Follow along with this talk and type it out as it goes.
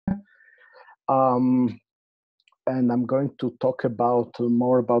and I'm going to talk about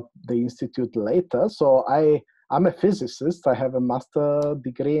more about the institute later. So I'm a physicist. I have a master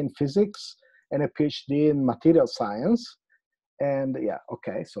degree in physics and a PhD in material science. And yeah,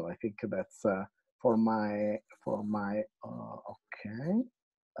 okay. So I think that's for my okay.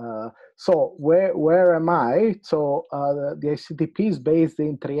 So where am I? So the ICTP is based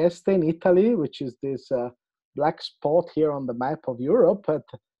in Trieste, in Italy, which is this black spot here on the map of Europe at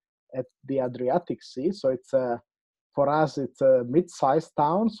the Adriatic Sea. So it's for us, it's a mid-sized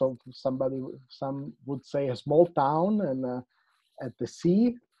town. So some would say a small town and at the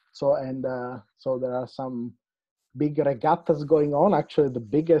sea. So so there are some big regattas going on. Actually, the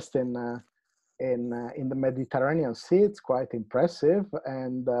biggest in the Mediterranean Sea. It's quite impressive,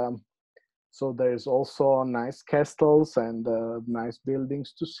 and so there's also nice castles and nice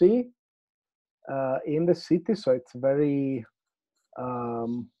buildings to see in the city. So it's very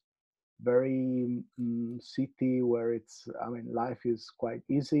city where life is quite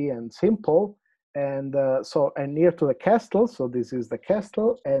easy and simple, and and near to the castle. So this is the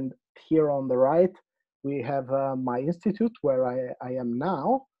castle, and here on the right we have my institute where I am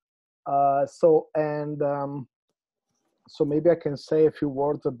now. So maybe I can say a few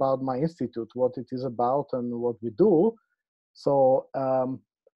words about my institute, what it is about and what we do. So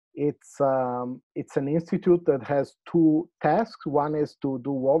it's an institute that has two tasks. One is to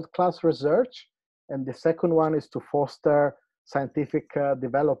do world-class research, and the second one is to foster scientific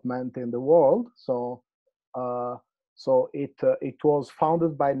development in the world. So it was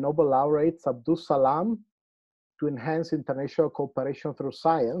founded by Nobel laureate Abdus Salam to enhance international cooperation through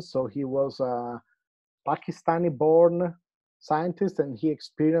science. So he was a Pakistani-born scientist, and he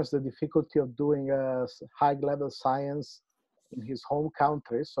experienced the difficulty of doing high-level science in his home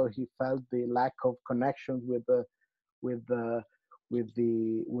country. So he felt the lack of connection with the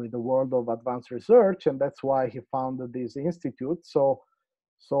world of advanced research, and that's why he founded this institute. So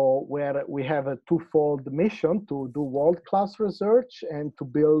where we have a twofold mission: to do world-class research and to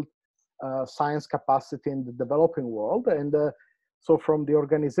build science capacity in the developing world. And so from the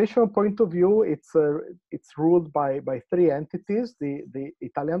organizational point of view, it's ruled by three entities: the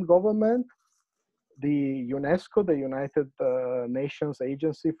Italian government, the UNESCO, the United Nations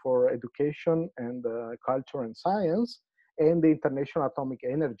Agency for Education and Culture and Science, and the International Atomic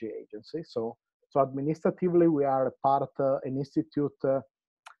Energy Agency. So administratively, we are a part, an institute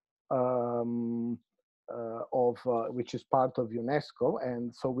which is part of UNESCO,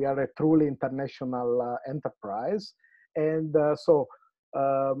 and so we are a truly international enterprise. And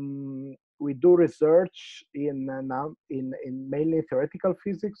we do research in mainly theoretical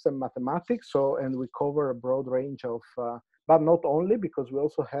physics and mathematics. So, and we cover a broad range of, but not only, because we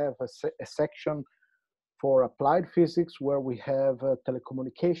also have a section for applied physics where we have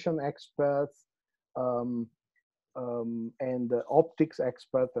telecommunication experts and optics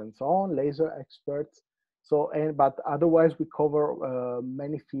experts and so on, laser experts. So, but otherwise we cover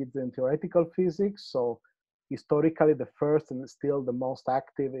many fields in theoretical physics. So historically, the first and still the most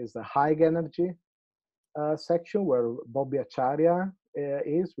active is the high energy section, where Bobby Acharya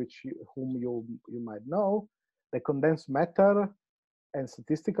is, whom you might know. The condensed matter and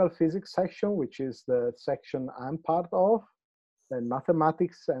statistical physics section, which is the section I'm part of. Then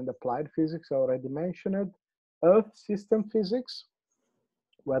mathematics and applied physics, I already mentioned. Earth system physics,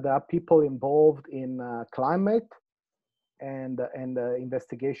 where there are people involved in climate and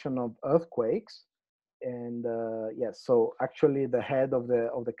investigation of earthquakes. And yes, so actually the head of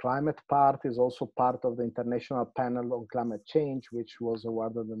the climate part is also part of the International Panel on Climate Change, which was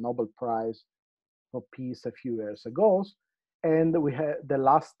awarded the Nobel Prize for Peace a few years ago. And we had the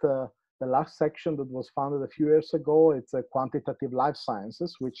last section that was founded a few years ago. It's a quantitative life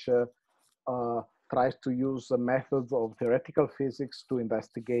sciences, which tries to use the methods of theoretical physics to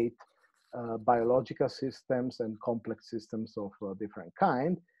investigate biological systems and complex systems of different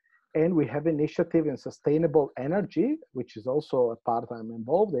kind. And we have initiative in sustainable energy, which is also a part I'm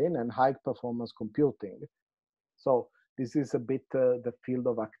involved in, and high performance computing. So this is a bit the field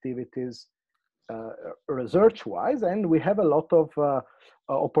of activities research-wise, and we have a lot of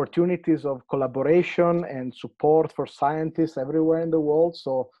opportunities of collaboration and support for scientists everywhere in the world.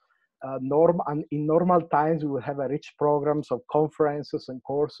 So in normal times, we will have a rich programs of conferences and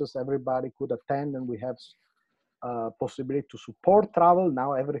courses everybody could attend, and we have possibility to support travel.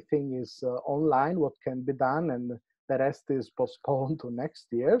 Now everything is online, what can be done, and the rest is postponed to next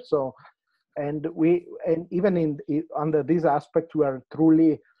year. So, and even under this aspect, we are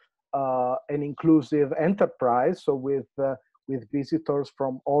truly an inclusive enterprise. So with visitors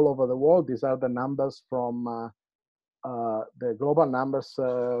from all over the world. These are the numbers from the global numbers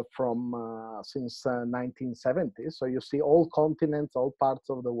from since 1970s. So you see all continents, all parts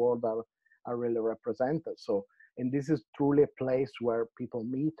of the world are really represented. So, and this is truly a place where people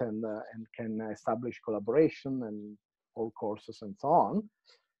meet and can establish collaboration and all courses and so on.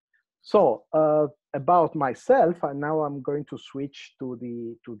 So about myself, and now I'm going to switch to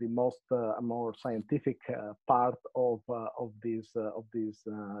the most more scientific part of this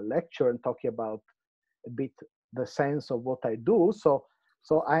lecture and talking about a bit the sense of what I do. So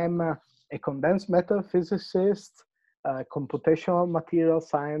I'm a condensed matter physicist, a computational material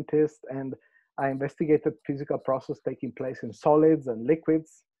scientist, and I investigated physical processes taking place in solids and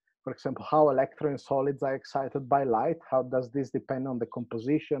liquids. For example, how electron solids are excited by light. How does this depend on the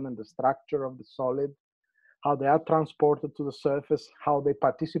composition and the structure of the solid? How they are transported to the surface, how they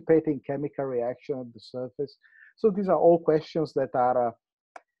participate in chemical reaction at the surface. So these are all questions that are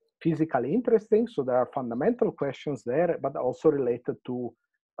physically interesting. So there are fundamental questions there, but also related to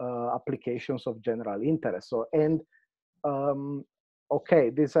applications of general interest. So, and okay,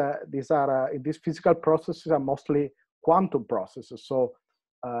 these physical processes are mostly quantum processes. So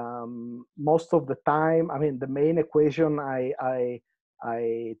most of the time, I mean, the main equation I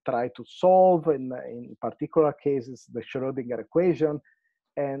try to solve in particular cases, the Schrödinger equation,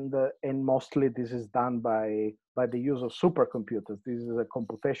 and mostly this is done by the use of supercomputers. This is a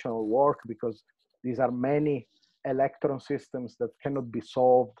computational work because these are many electron systems that cannot be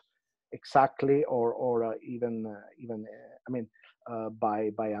solved exactly or even I mean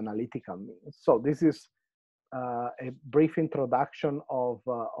by analytical means. So this is a brief introduction of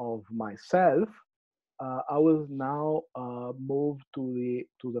myself. I will now move to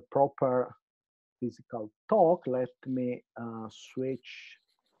the proper physical talk. Let me switch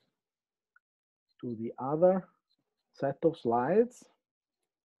to the other set of slides.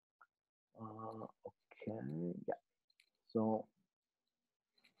 Okay, yeah. So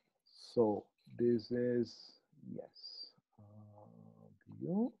this is, yes,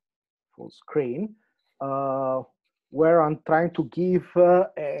 view full screen, where I'm trying to give,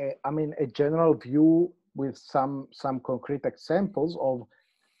 a general view with some concrete examples of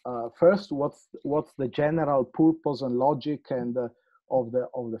first what's the general purpose and logic and of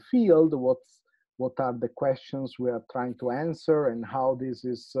the field, what are the questions we are trying to answer, and how this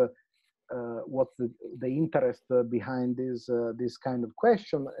is what's the interest behind this kind of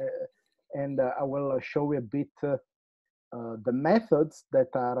question, and I will show you a bit the methods that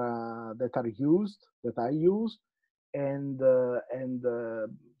I use, and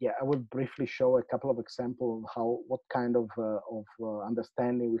yeah, I will briefly show a couple of examples of what kind of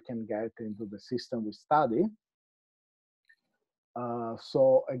understanding we can get into the system we study.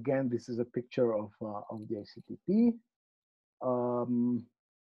 So again, this is a picture of the ICTP.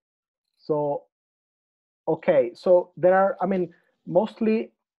 So okay, so there are, I mean,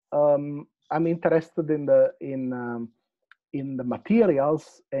 mostly I'm interested in the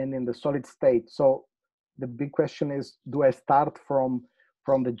materials and in the solid state. So the big question is, do I start from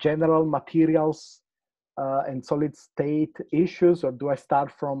the general materials and solid state issues, or do I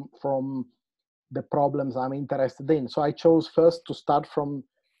start from the problems I'm interested in? So I chose first to start from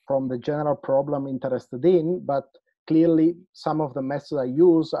the general problem interested in, but clearly some of the methods I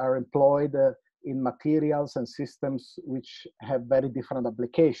use are employed in materials and systems which have very different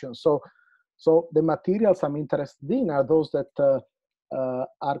applications. So the materials I'm interested in are those that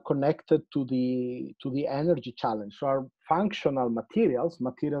are connected to the energy challenge. So are functional materials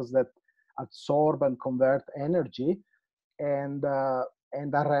that absorb and convert energy, and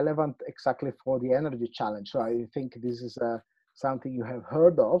are relevant exactly for the energy challenge. So I think this is something you have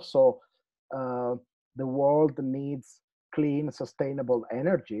heard of. So the world needs clean, sustainable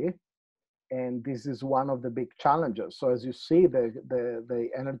energy, and this is one of the big challenges. So as you see, the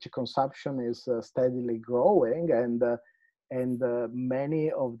energy consumption is steadily growing, and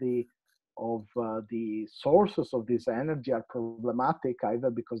many of the sources of this energy are problematic, either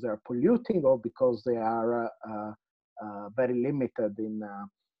because they are polluting or because they are very limited in.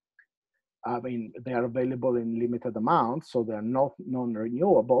 I mean, they are available in limited amounts, so they are not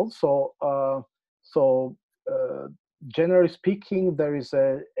non-renewable. So generally speaking, there is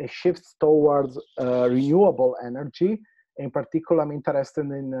a shift towards renewable energy. In particular, I'm interested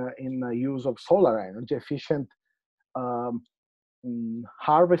in the use of solar energy, efficient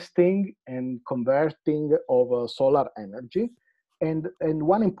harvesting and converting of solar energy. And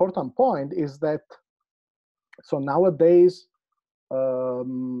one important point is that, so nowadays,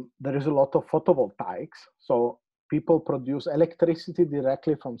 there is a lot of photovoltaics. So people produce electricity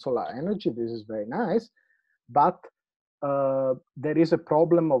directly from solar energy. This is very nice, but there is a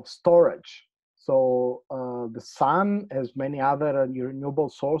problem of storage. So the sun, as many other renewable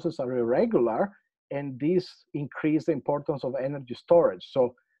sources, are irregular, and this increases the importance of energy storage.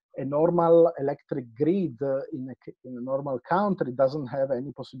 So a normal electric grid in a normal country doesn't have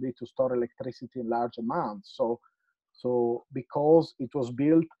any possibility to store electricity in large amounts. So because it was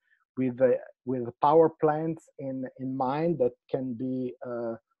built with power plants in mind that can be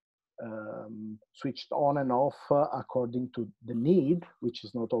switched on and off according to the need, which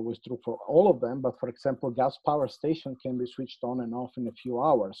is not always true for all of them. But for example, gas power station can be switched on and off in a few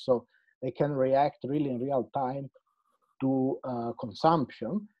hours. So they can react really in real time to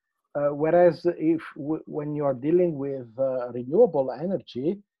consumption. Whereas when you are dealing with renewable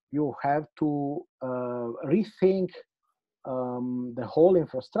energy, you have to rethink the whole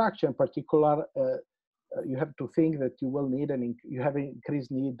infrastructure. In particular, you have to think that you will need you have an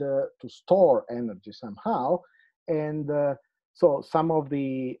increased need to store energy somehow. And so some of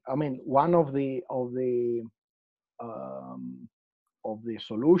the, one of the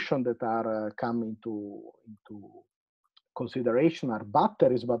solutions that are coming into consideration are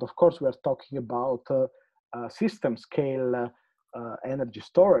batteries, but of course we are talking about system scale energy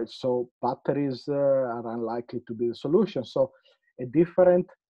storage. So batteries are unlikely to be the solution. So a different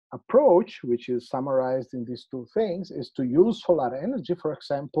approach, which is summarized in these two things, is to use solar energy, for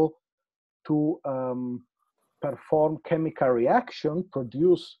example, to perform chemical reaction,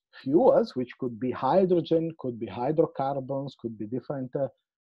 produce fuels, which could be hydrogen, could be hydrocarbons, could be different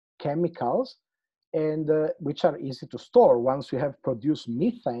chemicals, and which are easy to store. Once you have produced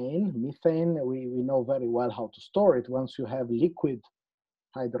methane, we know very well how to store it. Once you have liquid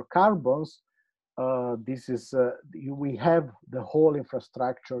hydrocarbons, we have the whole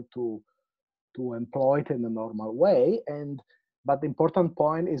infrastructure to employ it in a normal way. But the important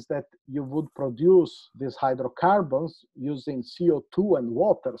point is that you would produce these hydrocarbons using CO2 and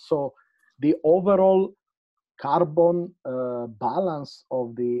water. So the overall carbon balance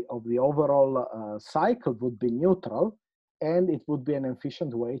of the overall cycle would be neutral, and it would be an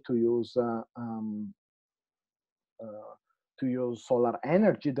efficient way to use solar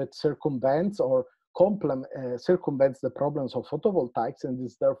energy that circumvents or circumvents the problems of photovoltaics, and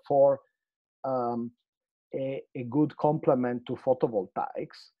is therefore a good complement to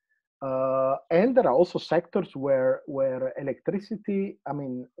photovoltaics. And there are also sectors where electricity,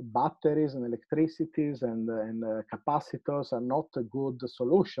 batteries and electricities and capacitors are not a good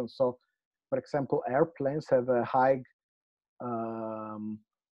solution. So, for example, airplanes have a high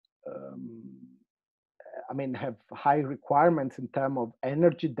have high requirements in terms of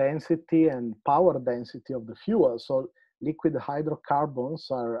energy density and power density of the fuel. So liquid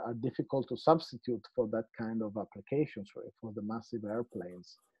hydrocarbons are difficult to substitute for that kind of applications for the massive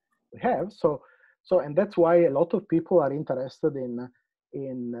airplanes we have. So and that's why a lot of people are interested in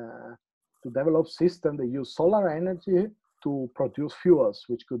to develop systems that use solar energy to produce fuels,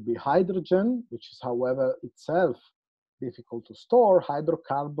 which could be hydrogen, which is, however, itself difficult to store,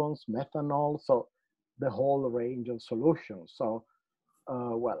 hydrocarbons, methanol, so the whole range of solutions. So,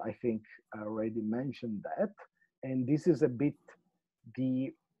 well, I think I already mentioned that. And this is a bit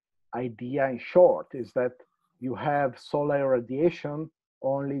the idea in short, is that you have solar radiation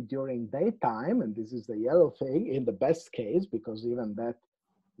only during daytime, and this is the yellow thing, in the best case, because even that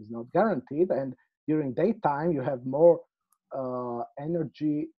is not guaranteed. And during daytime, you have more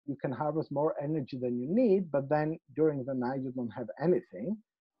energy, you can harvest more energy than you need, but then during the night, you don't have anything.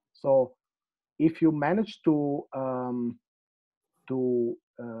 So if you manage to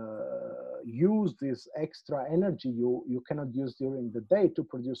use this extra energy you cannot use during the day to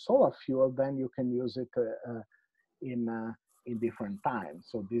produce solar fuel, then you can use it in different times.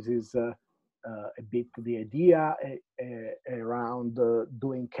 So this is a bit the idea around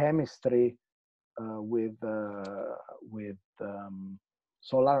doing chemistry with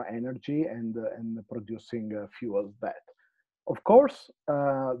solar energy and producing fuels that. Of course,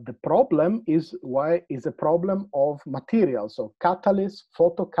 the problem is a problem of materials, so catalysts,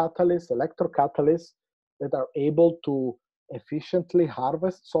 photocatalysts, electrocatalysts that are able to efficiently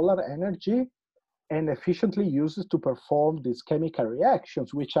harvest solar energy and efficiently use it to perform these chemical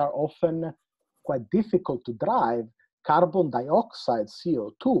reactions, which are often quite difficult to drive. Carbon dioxide,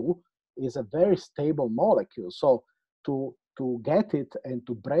 CO2, is a very stable molecule. So to get it and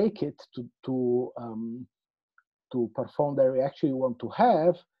to break it to perform the reaction you want to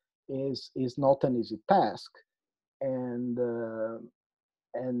have is not an easy task. And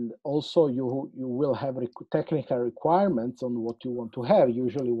also you will have technical requirements on what you want to have.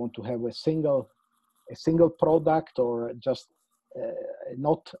 Usually you want to have a single product, or just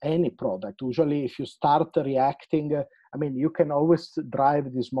not any product. Usually, if you start reacting, I mean, you can always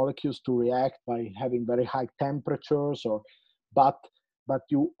drive these molecules to react by having very high temperatures, but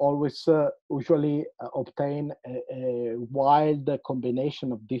you always usually obtain a wild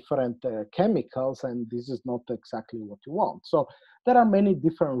combination of different chemicals, and this is not exactly what you want. So there are many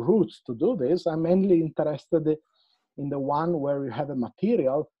different routes to do this. I'm mainly interested in the one where you have a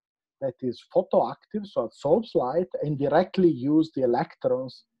material that is photoactive, so it absorbs light, and directly use the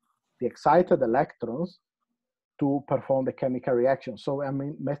electrons, the excited electrons, to perform the chemical reaction. So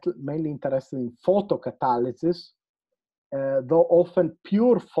I'm mainly interested in photocatalysis, though often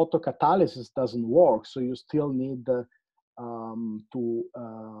pure photocatalysis doesn't work, so you still need to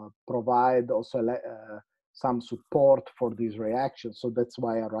provide also some support for these reactions. So that's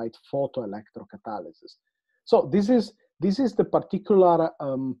why I write photoelectrocatalysis. So this is the particular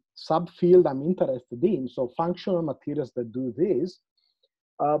subfield I'm interested in. So functional materials that do this.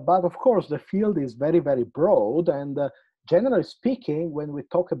 But of course, the field is very, very broad. And generally speaking, when we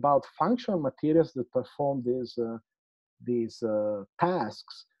talk about functional materials that perform these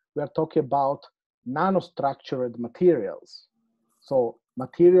tasks, we are talking about nanostructured materials. So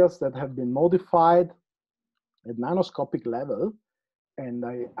materials that have been modified at nanoscopic level. And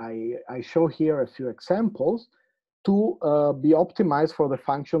I show here a few examples to be optimized for the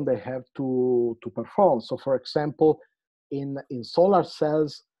function they have to perform. So for example, in solar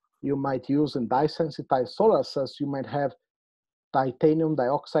cells, you might use, in dye-sensitized solar cells, you might have titanium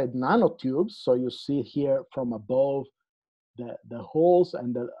dioxide nanotubes. So you see here from above the holes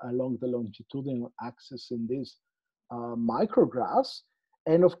and along the longitudinal axis in these micrographs.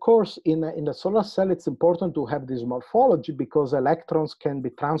 And of course, in the solar cell, it's important to have this morphology because electrons can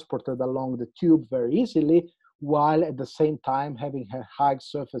be transported along the tube very easily, while at the same time having a high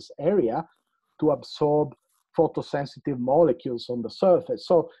surface area to absorb photosensitive molecules on the surface.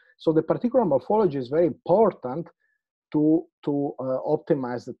 So the particular morphology is very important to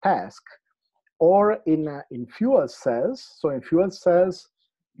optimize the task. Or in fuel cells, so in fuel cells,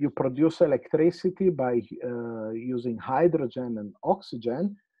 you produce electricity by using hydrogen and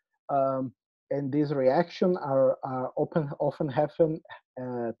oxygen, and these reactions are often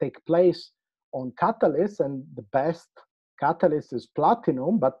take place on catalysts, and the best catalyst is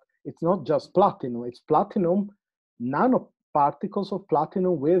platinum, but it's not just platinum, it's platinum, nanoparticles of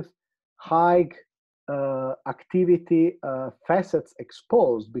platinum with high activity facets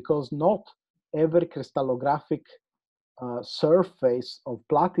exposed, because not every crystallographic surface of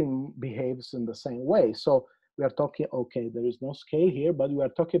platinum behaves in the same way. So we are talking, okay, there is no scale here, but we are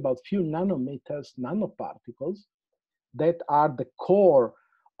talking about few nanometers, nanoparticles that are the core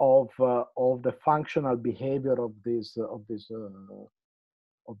of the functional behavior of this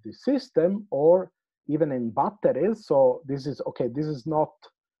system, or even in batteries. So this is okay. This is not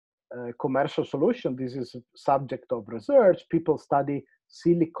a commercial solution. This is a subject of research. People study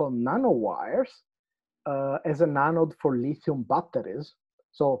silicon nanowires as an anode for lithium batteries.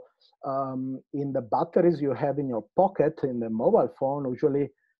 So in the batteries you have in your pocket in the mobile phone,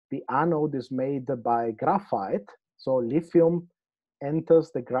 usually the anode is made by graphite. So lithium enters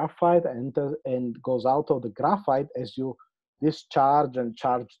the graphite and goes out of the graphite as you discharge and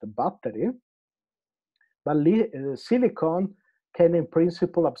charge the battery. But silicon can in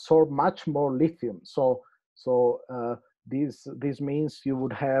principle absorb much more lithium. So this means you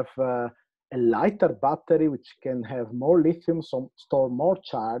would have a lighter battery which can have more lithium, so store more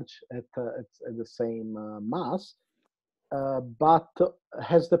charge at the same mass, but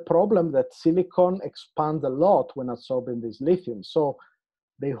has the problem that silicon expands a lot when absorbing this lithium. So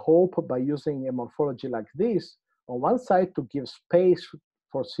they hope by using a morphology like this, on one side to give space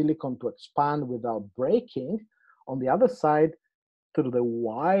for silicon to expand without breaking, on the other side, through the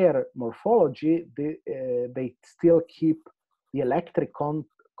wire morphology, they still keep the electric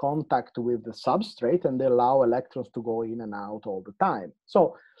contact with the substrate, and they allow electrons to go in and out all the time.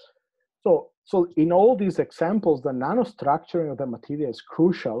 So in all these examples, the nanostructuring of the material is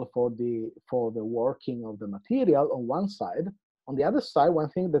crucial for the working of the material on one side. On the other side, one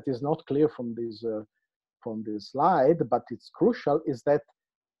thing that is not clear from this slide, but it's crucial, is that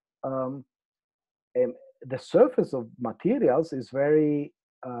the surface of materials is very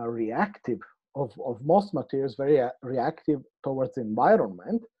reactive, of most materials, very reactive towards the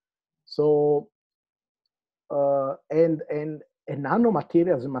environment. So, and a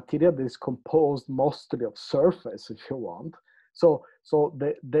nanomaterial is a material that is composed mostly of surface, if you want. So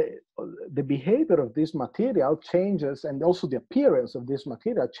the behavior of this material changes, and also the appearance of this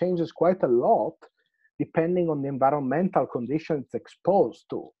material changes quite a lot depending on the environmental conditions it's exposed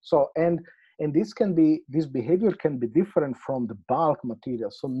to. So, and And this behavior can be different from the bulk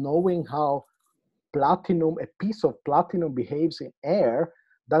material. So knowing how platinum, a piece of platinum behaves in air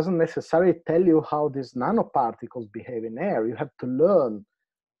doesn't necessarily tell you how these nanoparticles behave in air. You have to learn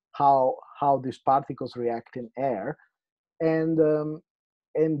how these particles react in air. And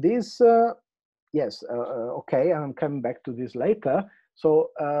this, yes, okay, I'm coming back to this later. So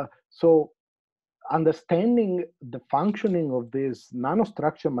understanding the functioning of these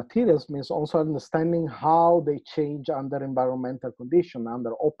nanostructured materials means also understanding how they change under environmental conditions,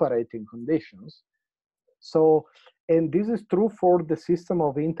 under operating conditions. So, and this is true for the system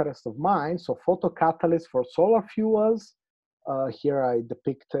of interest of mine. So photocatalysts for solar fuels. Here I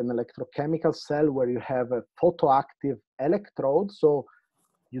depict an electrochemical cell where you have a photoactive electrode. So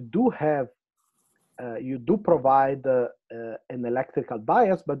you do have you do provide an electrical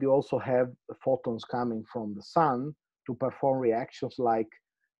bias, but you also have photons coming from the sun to perform reactions like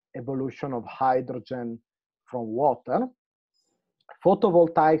evolution of hydrogen from water.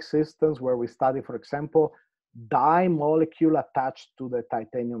 Photovoltaic systems where we study, for example, dye molecule attached to the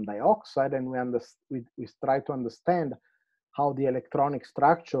titanium dioxide, and we try to understand how the electronic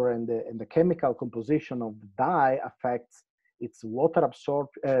structure and the chemical composition of the dye affects its photo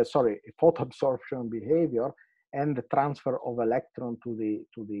absorption behavior and the transfer of electron to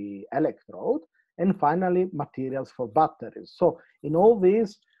the electrode. And finally, materials for batteries. So in all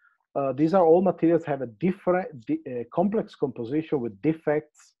these are all materials have a different complex composition with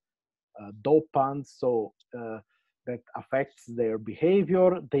defects, dopants, so that affects their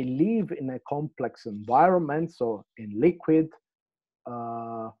behavior. They live in a complex environment, so in liquid,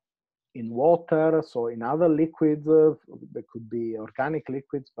 in water, so in other liquids, there could be organic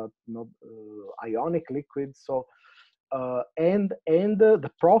liquids, but not ionic liquids. So and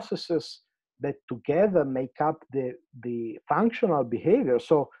the processes that together make up the functional behavior.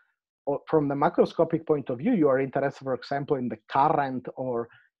 So from the macroscopic point of view, you are interested, for example, in the current or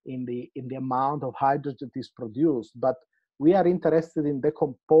in the amount of hydrogen that is produced, but we are interested in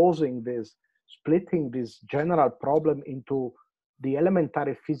decomposing this, splitting this general problem into the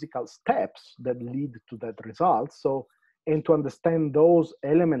elementary physical steps that lead to that result. So, and to understand those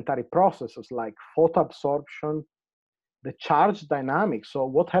elementary processes like photoabsorption, the charge dynamics. So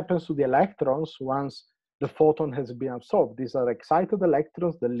what happens to the electrons once the photon has been absorbed? These are excited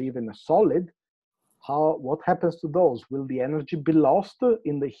electrons that live in a solid. What happens to those? Will the energy be lost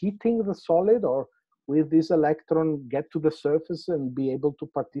in the heating of the solid, or will this electron get to the surface and be able to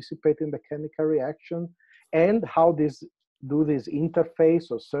participate in the chemical reaction? And how this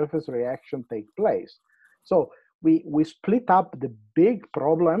interface or surface reaction take place? So we split up the big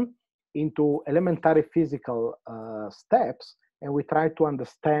problem into elementary physical steps, and we try to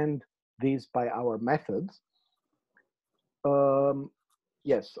understand these by our methods.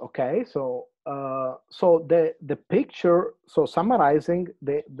 Yes, okay. So the picture. So summarizing,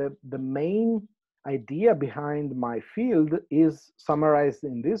 the main idea behind my field is summarized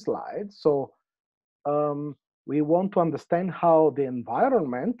in this slide. So we want to understand how the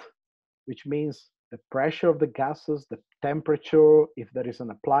environment, which means the pressure of the gases, the temperature, if there is an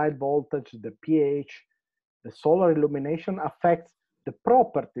applied voltage, the pH, the solar illumination affects the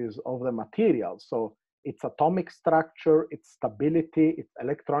properties of the material. So its atomic structure, its stability, its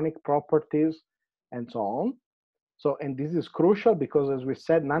electronic properties, and so on. So, and this is crucial because, as we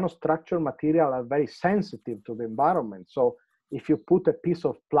said, nanostructured material are very sensitive to the environment. So if you put a piece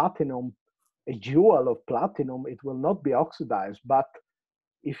of platinum, a jewel of platinum, it will not be oxidized. But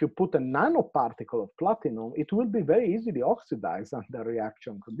if you put a nanoparticle of platinum, it will be very easily oxidized under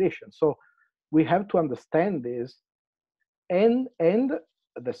reaction conditions. So we have to understand this. And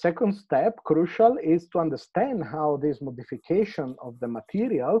the second step, crucial, is to understand how this modification of the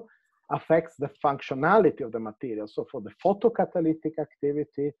material affects the functionality of the material. So for the photocatalytic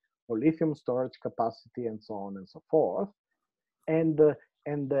activity, for lithium storage capacity, and so on and so forth. And the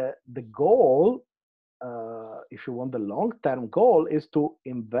goal, if you want the long-term goal, is to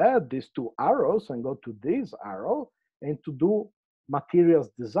invert these two arrows and go to this arrow and to do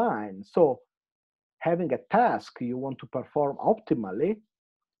materials design. So having a task you want to perform optimally,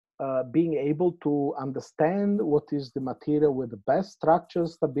 being able to understand what is the material with the best structure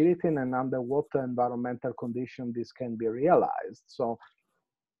stability and under what environmental condition this can be realized. So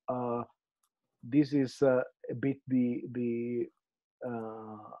this is a bit the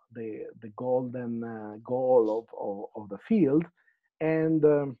golden goal of the field, and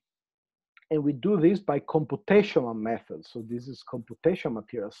we do this by computational methods. So this is computational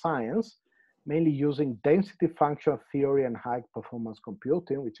material science, mainly using density function theory and high performance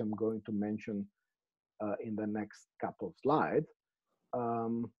computing, which I'm going to mention in the next couple of slides.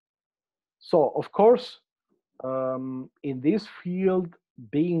 So of course, in this field,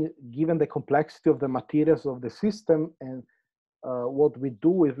 being given the complexity of the materials of the system, and what we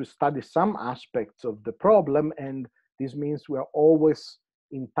do is we study some aspects of the problem, and this means we are always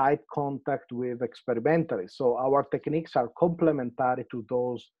in tight contact with experimentalists. So our techniques are complementary to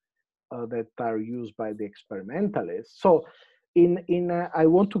those that are used by the experimentalists. So I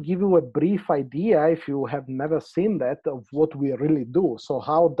want to give you a brief idea, if you have never seen that, of what we really do. So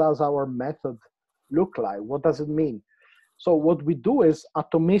how does our method look like? What does it mean? So what we do is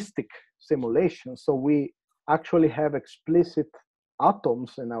atomistic simulation. So we actually have explicit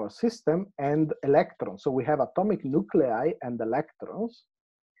atoms in our system and electrons. So we have atomic nuclei and electrons.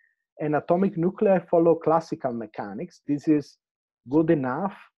 And atomic nuclei follow classical mechanics. This is good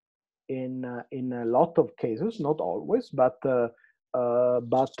enough in a lot of cases, not always, but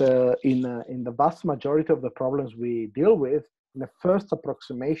in the vast majority of the problems we deal with, in the first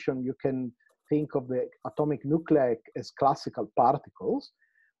approximation, you can think of the atomic nuclei as classical particles,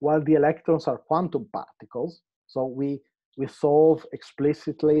 while the electrons are quantum particles. So we solve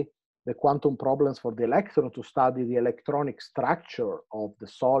explicitly the quantum problems for the electron to study the electronic structure of the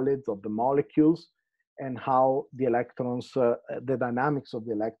solids, of the molecules, and how the electrons, the dynamics of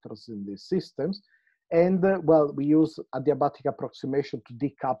the electrons in these systems. And well, we use adiabatic approximation to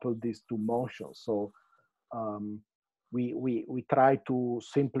decouple these two motions. So we try to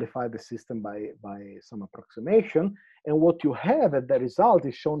simplify the system by some approximation. And what you have at the result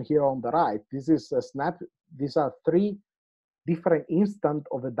is shown here on the right. This is a snap. These are three different instances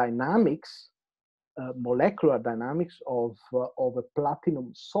of the dynamics, molecular dynamics of a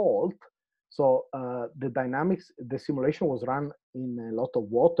platinum salt. So the dynamics, the simulation was run in a lot of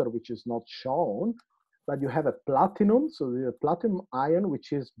water, which is not shown, but you have a platinum, so the platinum ion,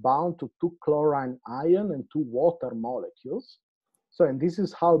 which is bound to two chlorine ion and two water molecules. So, and this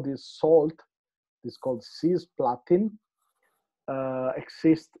is how this salt, this called cisplatin,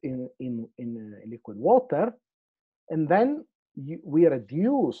 exists in liquid water. And then we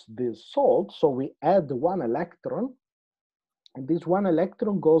reduce this salt, so we add one electron, and this one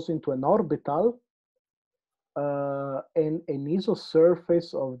electron goes into an orbital and an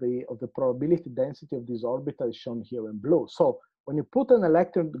isosurface of the probability density of this orbital is shown here in blue. So when you put an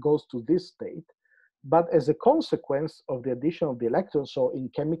electron, it goes to this state, but as a consequence of the addition of the electron, so in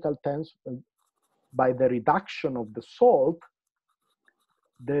chemical terms, by the reduction of the salt,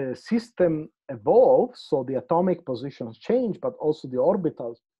 the system evolves, so the atomic positions change, but also the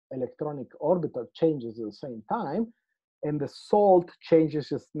orbital, electronic orbital changes at the same time, and the salt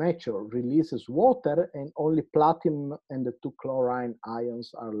changes its nature, releases water, and only platinum and the two chlorine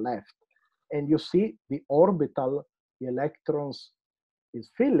ions are left. And you see the orbital, the electrons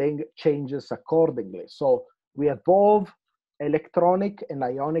is filling, changes accordingly. So we evolve electronic and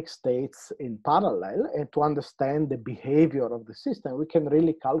ionic states in parallel, and to understand the behavior of the system, we can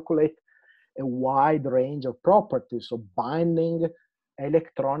really calculate a wide range of properties, so binding,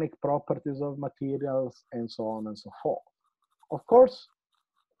 electronic properties of materials, and so on and so forth. Of course,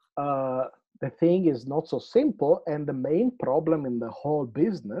 the thing is not so simple, and the main problem in the whole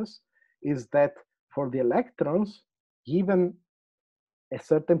business is that for the electrons, given a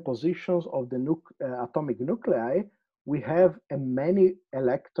certain positions of the atomic nuclei, we have a many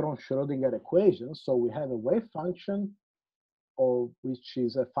electron Schrödinger equations. So we have a wave function, which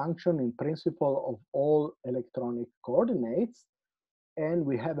is a function in principle of all electronic coordinates, and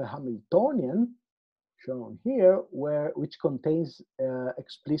we have a Hamiltonian shown here, which contains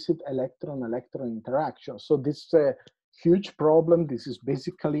explicit electron-electron interaction. So this is a huge problem. This is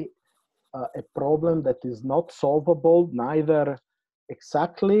basically a problem that is not solvable, neither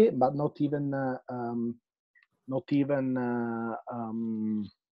exactly, but not even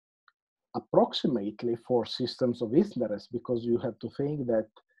approximately for systems of interest, because you have to think that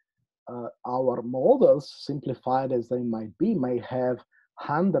our models, simplified as they might be, may have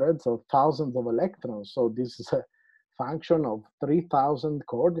hundreds of thousands of electrons. So this is a function of 3,000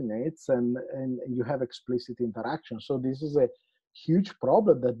 coordinates, and you have explicit interaction. So this is a huge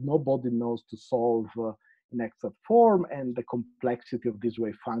problem that nobody knows to solve in exact form, and the complexity of this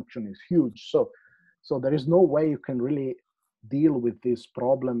wave function is huge. So there is no way you can really deal with this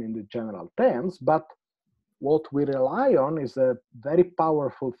problem in the general terms, but what we rely on is a very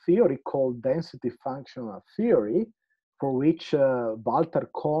powerful theory called density functional theory, for which Walter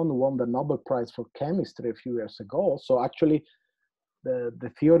Kohn won the Nobel Prize for Chemistry a few years ago. So actually,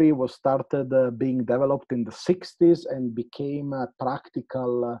 the theory was started being developed in the 60s and became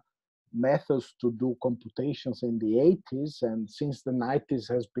practical methods to do computations in the 80s. And since the 90s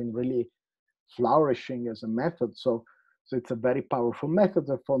has been really flourishing as a method. So So it's a very powerful method,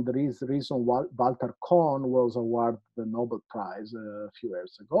 and for the reason Walter Kohn was awarded the Nobel Prize a few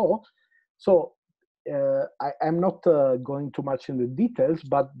years ago. So I'm not going too much into details,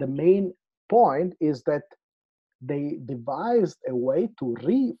 but the main point is that they devised a way to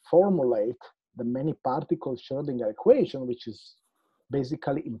reformulate the many particle Schrödinger equation, which is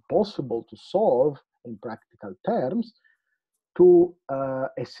basically impossible to solve in practical terms, to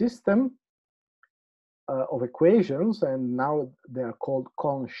a system of equations, and now they are called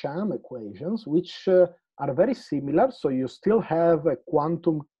Kohn-Sham equations, which are very similar. So you still have a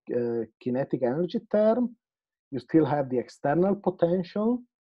quantum kinetic energy term, you still have the external potential,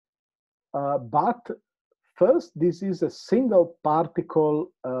 but first, this is a single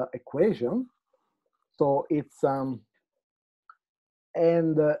particle equation. So it's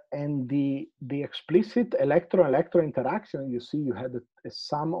and the explicit electron-electron interaction, you see you had a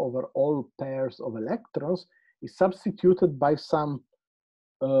sum over all pairs of electrons, is substituted by some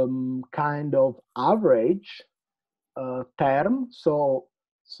kind of average term, so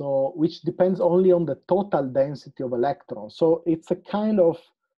which depends only on the total density of electrons. So it's a kind of,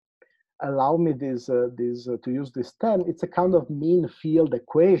 allow me to use this term, it's a kind of mean field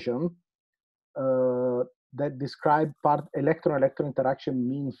equation that describe electron-electron interaction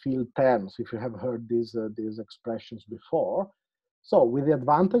mean field terms, if you have heard these expressions before. So with the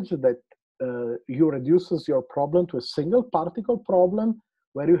advantage that you reduces your problem to a single particle problem,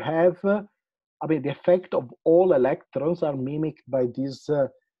 where you have, the effect of all electrons are mimicked by this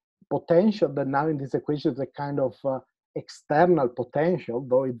potential that now in this equation is a kind of external potential,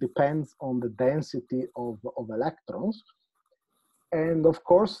 though it depends on the density of electrons. And of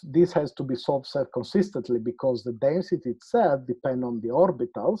course, this has to be solved self-consistently because the density itself depends on the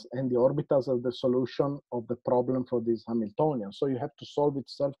orbitals, and the orbitals are the solution of the problem for this Hamiltonian. So you have to solve it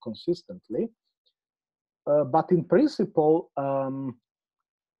self-consistently. But in principle,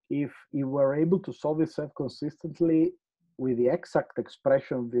 if you were able to solve it self-consistently with the exact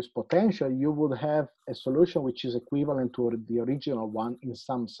expression of this potential, you would have a solution which is equivalent to the original one in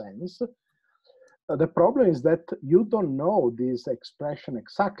some sense. The problem is that you don't know this expression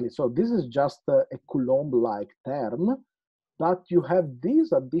exactly. So this is just a Coulomb-like term, but you have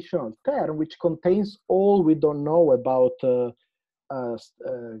this additional term which contains all we don't know about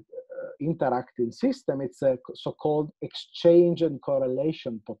interacting system. It's a so-called exchange and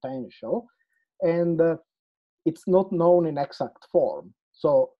correlation potential, and it's not known in exact form.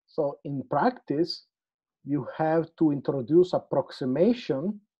 So in practice, you have to introduce approximate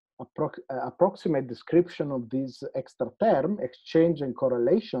description of this extra term, exchange and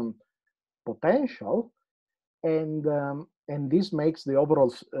correlation potential, and this makes the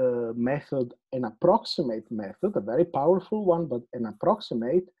overall method an approximate method, a very powerful one, but an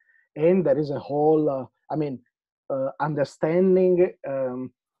approximate. And there is a whole, understanding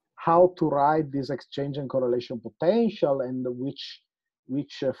how to write this exchange and correlation potential, and which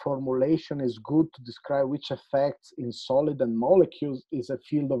formulation is good to describe which effects in solid and molecules is a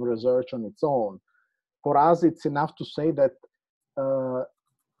field of research on its own. For us, it's enough to say that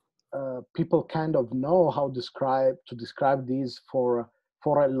people kind of know how to describe these for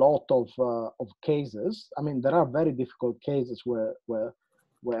a lot of cases. I mean, there are very difficult cases where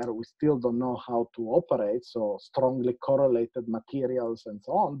we still don't know how to operate, so strongly correlated materials and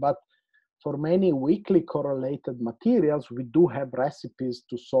so on. But for many weakly correlated materials, we do have recipes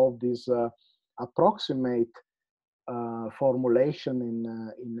to solve this approximate formulation in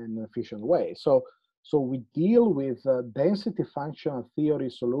an efficient way. So we deal with density functional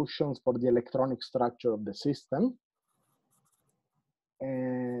theory solutions for the electronic structure of the system.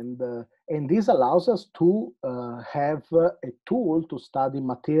 And this allows us to have a tool to study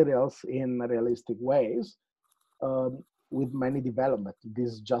materials in realistic ways with many development.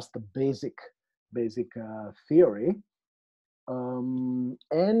 This is just a basic theory.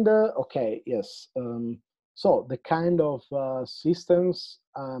 Okay, yes. So the kind of systems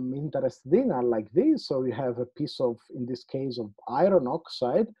I'm interested in are like this. So you have a piece of, in this case, of iron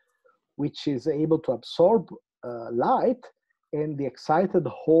oxide, which is able to absorb light, and the excited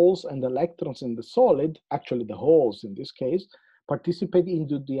holes and electrons in the solid, actually the holes in this case, participate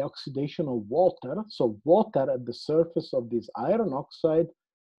into the oxidation of water. So water at the surface of this iron oxide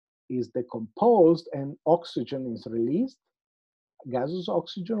is decomposed and oxygen is released, gaseous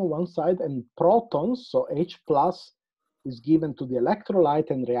oxygen on one side, and protons, so H plus, is given to the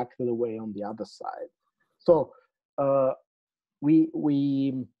electrolyte and reacted away on the other side. So we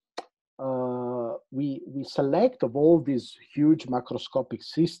select of all this huge macroscopic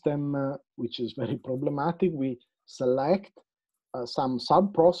system, which is very problematic. We select some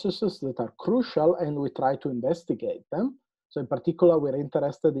sub-processes that are crucial, and we try to investigate them. So in particular, we're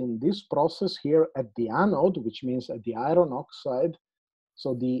interested in this process here at the anode, which means at the iron oxide.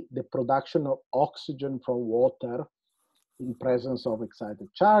 So the production of oxygen from water in presence of excited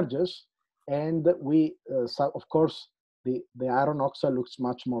charges. And we, so of course, the iron oxide looks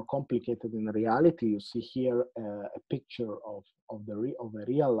much more complicated in reality. You see here a picture of a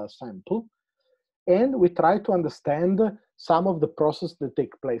real sample. And we try to understand some of the processes that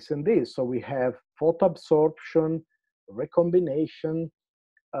take place in this. So we have photoabsorption, recombination,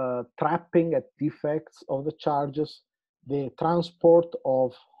 trapping at defects of the charges, the transport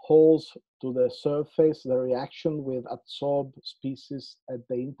of holes to the surface, the reaction with adsorbed species at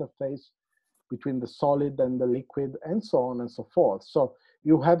the interface between the solid and the liquid, and so on and so forth. So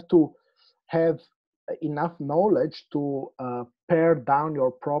you have to have enough knowledge to pare down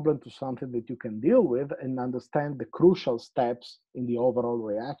your problem to something that you can deal with and understand the crucial steps in the overall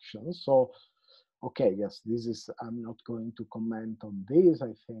reaction. So, okay, yes, this is, I'm not going to comment on this.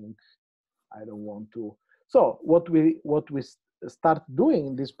 I think I don't want to. So what we start doing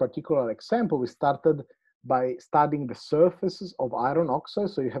in this particular example, we started by studying the surfaces of iron oxide.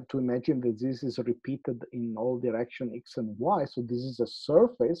 So you have to imagine that this is repeated in all direction X and Y. So this is a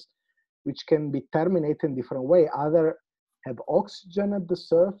surface which can be terminated in different way, either have oxygen at the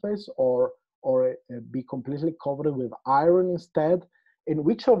surface or be completely covered with iron instead. In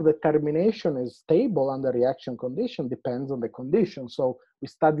which of the termination is stable under reaction condition depends on the condition. So we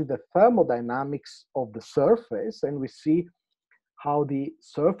study the thermodynamics of the surface, and we see how the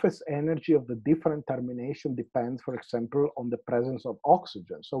surface energy of the different termination depends, for example, on the presence of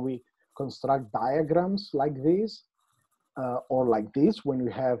oxygen. So we construct diagrams like this, or like this, when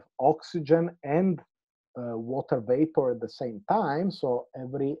we have oxygen and water vapor at the same time. So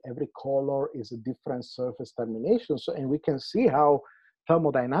every color is a different surface termination. So, and we can see how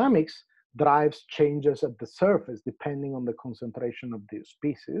thermodynamics drives changes at the surface depending on the concentration of the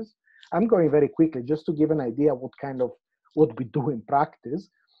species. I'm going very quickly just to give an idea what we do in practice.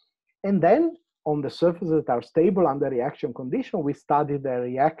 And then on the surfaces that are stable under reaction condition, we study the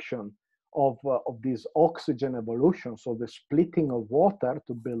reaction of this oxygen evolution, so the splitting of water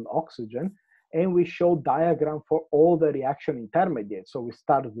to build oxygen, and we show diagram for all the reaction intermediates. So we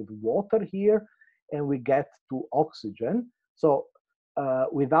start with water here, and we get to oxygen. So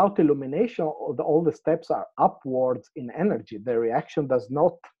without illumination, all the steps are upwards in energy. The reaction does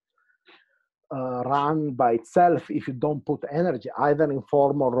not run by itself if you don't put energy, either in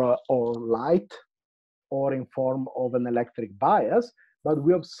form or light or in form of an electric bias. But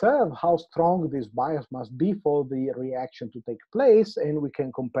we observe how strong this bias must be for the reaction to take place, and we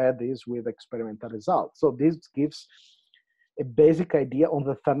can compare this with experimental results. So this gives a basic idea on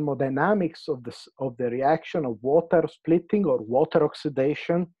the thermodynamics of the reaction of water splitting or water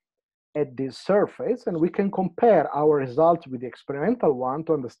oxidation at this surface, and we can compare our results with the experimental one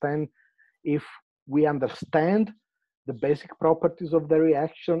to understand if we understand the basic properties of the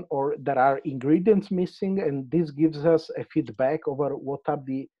reaction or there are ingredients missing, and this gives us a feedback over what are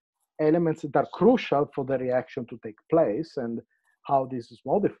the elements that are crucial for the reaction to take place and how this is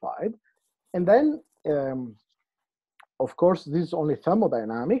modified. And then, of course, this is only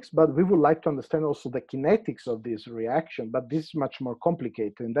thermodynamics, but we would like to understand also the kinetics of this reaction, but this is much more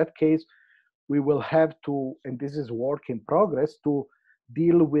complicated. In that case, we will have to, and this is work in progress, to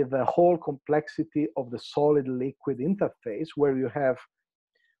deal with the whole complexity of the solid-liquid interface, where you have,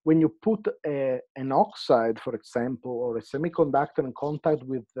 when you put an oxide, for example, or a semiconductor in contact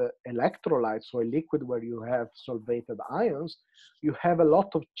with the electrolytes, or a liquid where you have solvated ions, you have a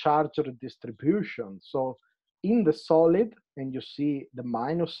lot of charge redistribution. So in the solid, and you see the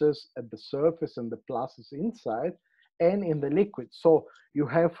minuses at the surface and the pluses inside, and in the liquid. So you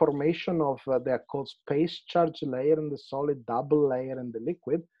have formation of, they're called space charge layer in the solid, double layer in the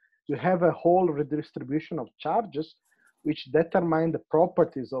liquid. You have a whole redistribution of charges which determine the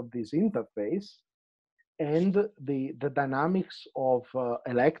properties of this interface and the dynamics of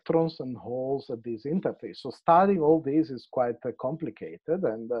electrons and holes at this interface. So studying all this is quite complicated,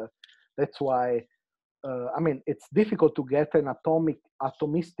 and that's why I mean, it's difficult to get an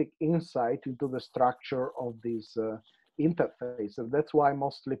atomistic insight into the structure of these interface. And that's why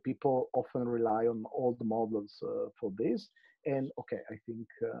mostly people often rely on old models for this. And okay, I think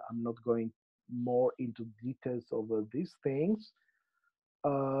I'm not going more into details of these things.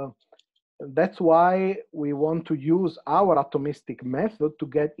 That's why we want to use our atomistic method to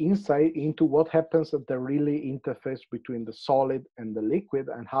get insight into what happens at the really interface between the solid and the liquid,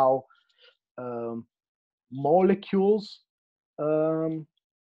 and how molecules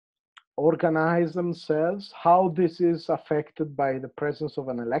organize themselves, how this is affected by the presence of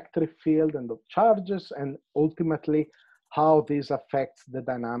an electric field and of charges, and ultimately how this affects the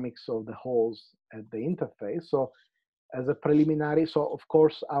dynamics of the holes at the interface. So as a preliminary, so of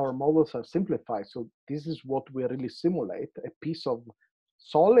course our models are simplified. So this is what we really simulate, a piece of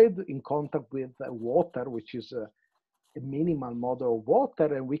solid in contact with water, which is a minimal model of water,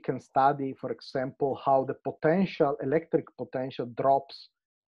 and we can study, for example, how the potential, electric potential drops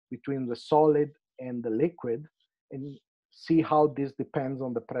between the solid and the liquid, and see how this depends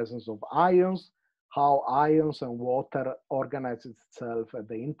on the presence of ions, how ions and water organize itself at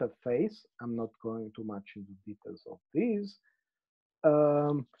the interface. I'm not going too much into details of these.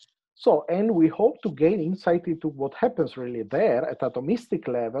 And we hope to gain insight into what happens really there at atomistic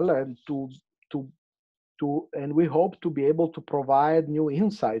level, and and we hope to be able to provide new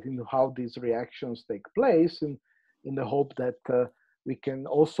insight into how these reactions take place, and in the hope that we can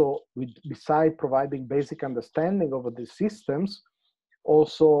also, beside providing basic understanding of these systems,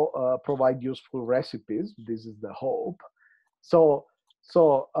 also provide useful recipes. This is the hope. So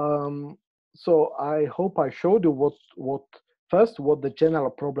I hope I showed you what the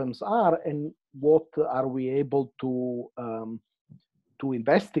general problems are, and what are we able to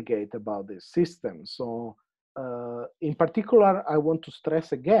investigate about this system. So in particular, I want to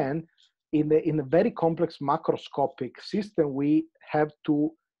stress again, in a very complex macroscopic system, we have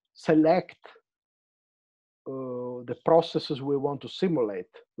to select the processes we want to simulate.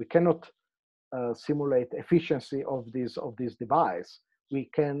 We cannot simulate efficiency of this device. We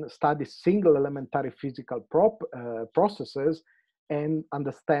can study single elementary physical processes and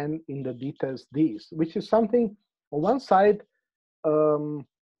understand in the details these, which is something on one side,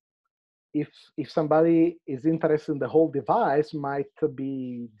 if somebody is interested in the whole device, might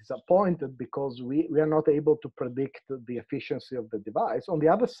be disappointed because we are not able to predict the efficiency of the device. On the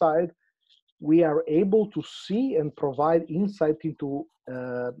other side, we are able to see and provide insight into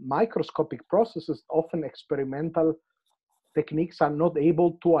microscopic processes. Often experimental techniques are not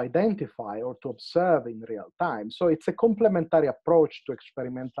able to identify or to observe in real time. So it's a complementary approach to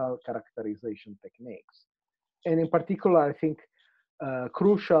experimental characterization techniques. And in particular, I think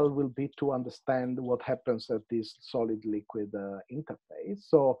crucial will be to understand what happens at this solid-liquid interface.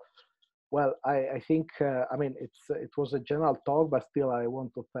 So, well, I think, I mean, it was a general talk, but still I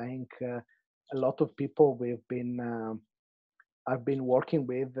want to thank a lot of people I've been working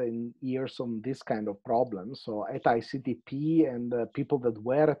with in years on this kind of problems. So at ICTP, and people that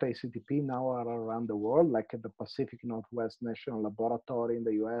were at ICTP now are around the world, like at the Pacific Northwest National Laboratory in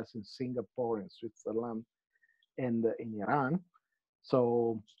the US, in Singapore, in Switzerland, and in Iran.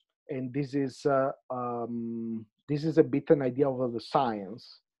 So, and this is a bit an idea of the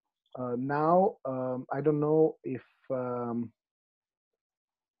science. Now, I don't know if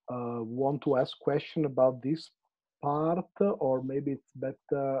want to ask question about this part, or maybe it's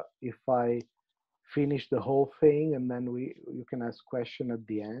better if I finish the whole thing and then you can ask question at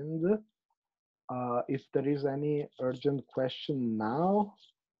the end. If there is any urgent question now.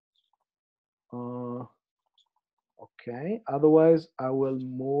 Okay, otherwise I will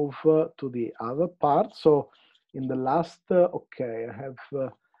move to the other part. So in the last, okay,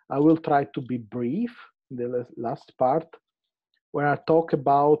 I will try to be brief in the last part, where I talk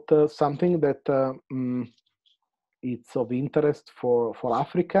about something that it's of interest for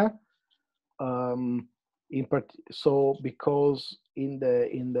Africa. So because in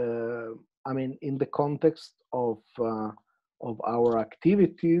the context of our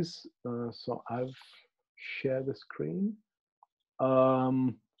activities, so I've shared the screen.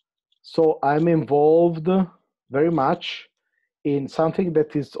 So I'm involved very much in something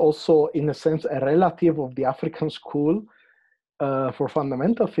that is also, in a sense, a relative of the African School for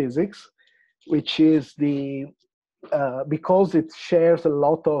Fundamental Physics, which is because it shares a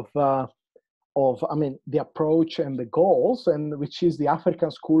lot of the approach and the goals, and which is the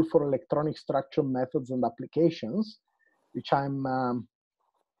African School for Electronic Structure Methods and Applications, which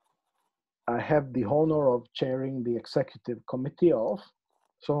I have the honor of chairing the executive committee of.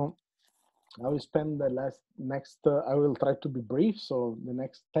 So I will spend the I will try to be brief, so the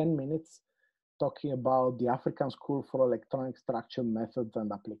next 10 minutes talking about the African School for Electronic Structure Methods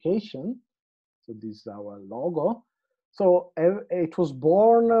and Application. So this is our logo. So it was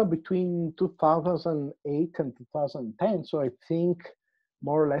born between 2008 and 2010. So I think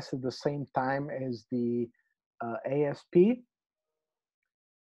more or less at the same time as the ASP.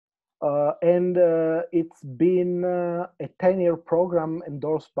 And it's been a 10-year program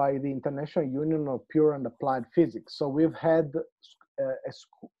endorsed by the International Union of Pure and Applied Physics. So we've had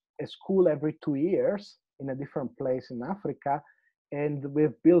a school every 2 years in a different place in Africa. and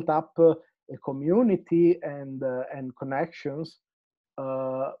we've built up a community and connections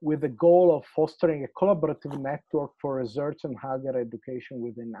with the goal of fostering a collaborative network for research and higher education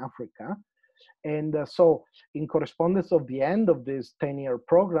within Africa. And so in correspondence of the end of this 10-year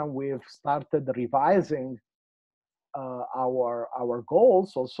program, we've started revising our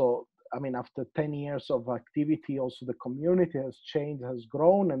goals. Also, I mean, after 10 years of activity, also the community has changed, has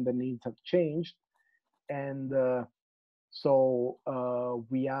grown, and the needs have changed. And so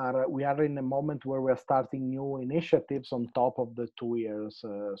we are in a moment where we're starting new initiatives on top of the 2 years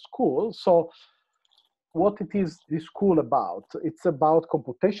school. So what it is this school about? It's about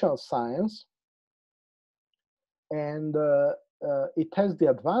computational science, and it has the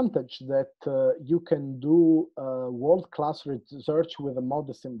advantage that you can do world-class research with a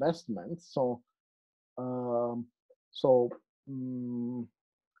modest investment. So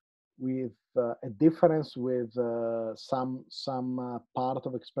with a difference with some part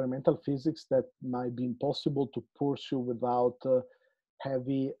of experimental physics that might be impossible to pursue without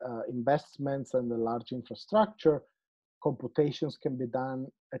heavy investments and a large infrastructure. Computations can be done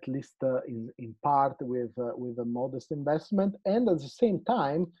at least in part with a modest investment, and at the same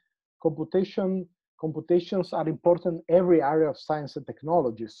time, computations are important in every area of science and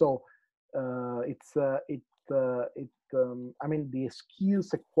technology. So I mean, the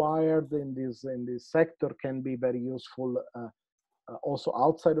skills acquired in this sector can be very useful. Also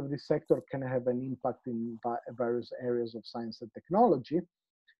outside of this sector, can have an impact in various areas of science and technology.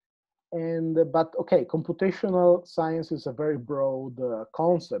 And but okay, computational science is a very broad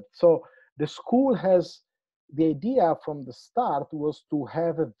concept. So the school has the idea from the start was to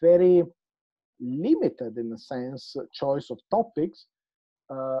have a very limited, in a sense, choice of topics,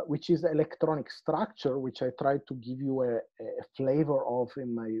 which is electronic structure, which I tried to give you a flavor of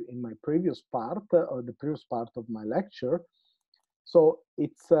in my previous part, or the previous part of my lecture. So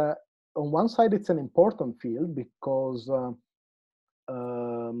it's on one side it's an important field because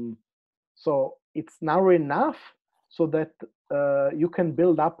so it's narrow enough so that you can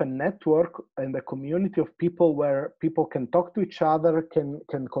build up a network and a community of people where people can talk to each other,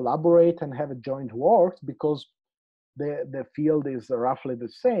 can collaborate and have a joint work, because the field is roughly the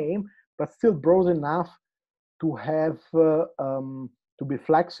same, but still broad enough to have to be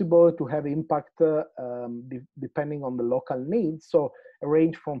flexible, to have impact depending on the local needs. So a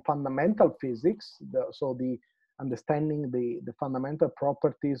range from fundamental physics, so the understanding the fundamental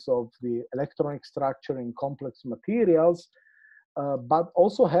properties of the electronic structure in complex materials, but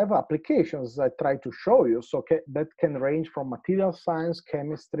also have applications I try to show you. So that can range from material science,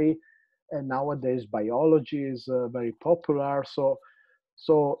 chemistry, and nowadays biology is very popular. So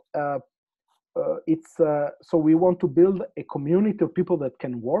we want to build a community of people that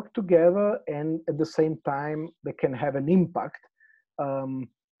can work together, and at the same time they can have an impact.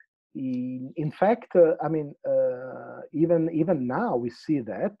 In fact, I mean, even now we see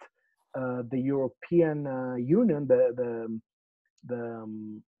that the European Union, the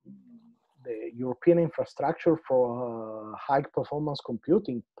European Infrastructure for High Performance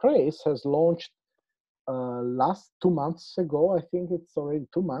Computing, PRACE, has launched last 2 months ago, I think it's already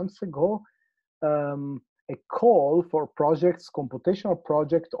 2 months ago, a call for projects, computational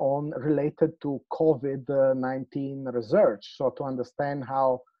project related to COVID-19 research. So to understand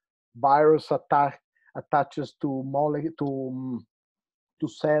how virus attaches to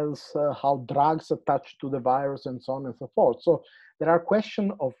cells, how drugs attach to the virus, and so on and so forth. So there are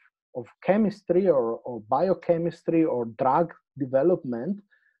questions of chemistry or biochemistry or drug development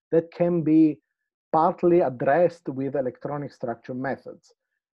that can be partly addressed with electronic structure methods.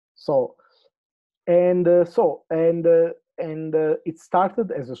 So it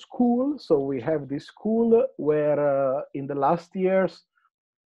started as a school. So we have this school where in the last years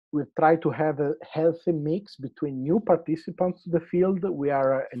we've tried to have a healthy mix between new participants to the field. We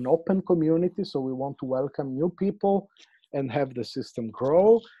are an open community, so we want to welcome new people and have the system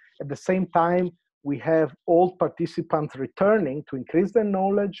grow. At the same time, we have old participants returning to increase their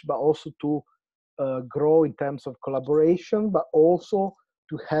knowledge, but also to grow in terms of collaboration, but also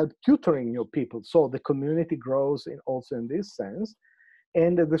to help tutoring new people. So the community grows also in this sense.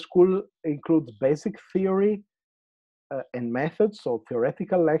 And the school includes basic theory and methods, so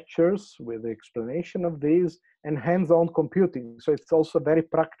theoretical lectures with the explanation of these, and hands-on computing. So it's also a very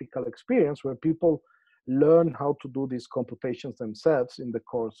practical experience where people learn how to do these computations themselves in the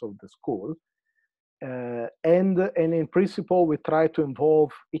course of the school. And in principle, we try to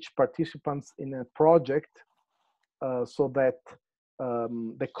involve each participant in a project so that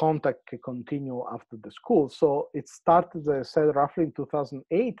the contact can continue after the school. So it started, as I said, roughly in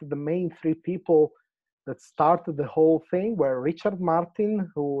 2008. The main 3 people that started the whole thing, where Richard Martin,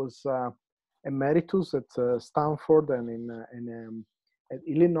 who was emeritus at Stanford and at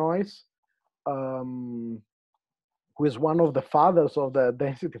Illinois, um, who is one of the fathers of the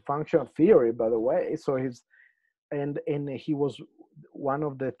density function theory, by the way. So and he was one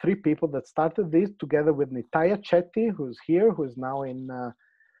of the three people that started this, together with Nitya Chetty, who's here, who is now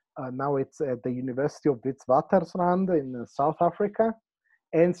now it's at the University of Witwatersrand in South Africa,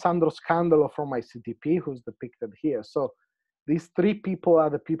 and Sandro Scandalo from ICTP, who's depicted here. So these three people are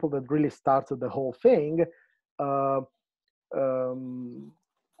the people that really started the whole thing,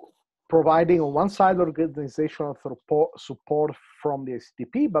 providing on one side organizational support from the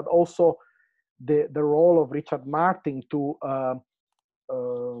ICTP, but also the role of Richard Martin to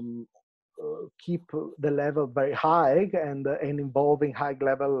keep the level very high and involving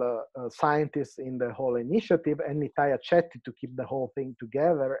high-level scientists in the whole initiative, and Nitya Chetty to keep the whole thing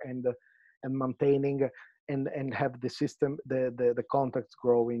together and maintaining and have the system, the contacts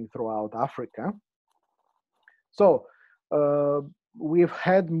growing throughout Africa. So we've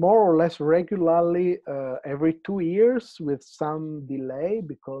had more or less regularly every 2 years, with some delay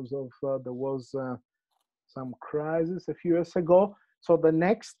because of there was some crisis a few years ago. So the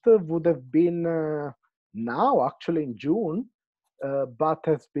next would have been now, actually in June, but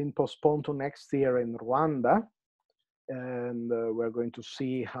has been postponed to next year in Rwanda. And we're going to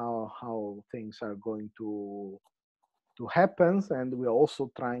see how things are going to happen. And we're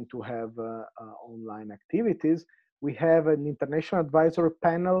also trying to have online activities. We have an international advisory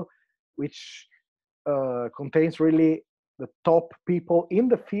panel, which contains really the top people in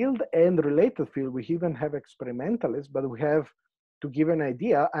the field and related field. We even have experimentalists, but we have, to give an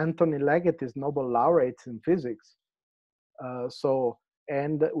idea, Anthony Leggett is Nobel laureate in physics.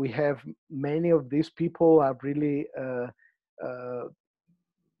 And we have many of these people are really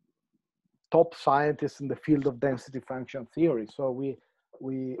top scientists in the field of density function theory. So we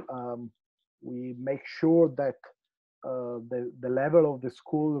make sure that the level of the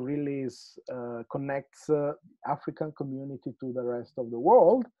school really connects African community to the rest of the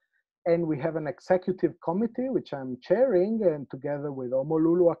world. And we have an executive committee, which I'm chairing, and together with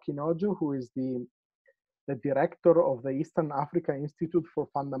Omolulu Akinoju, who is the director of the Eastern Africa Institute for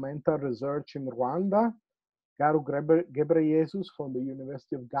Fundamental Research in Rwanda, Garu Gebreyesus from the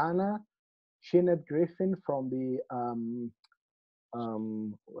University of Ghana, Sinead Griffin from the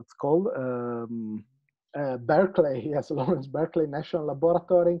Berkeley, yes, Lawrence Berkeley National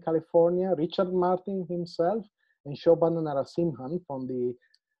Laboratory in California, Richard Martin himself, and Shobhana Narasimhan from the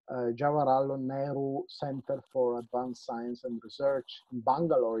Jawaharlal Nehru Center for Advanced Science and Research in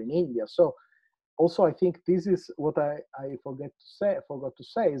Bangalore in India. So also, I think this is what I forgot to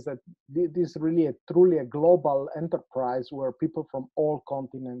say is that this is really truly a global enterprise where people from all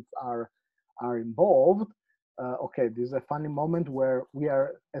continents are involved. Okay, this is a funny moment where we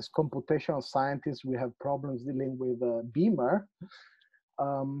are, as computational scientists, we have problems dealing with Beamer,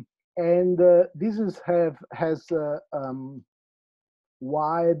 and this has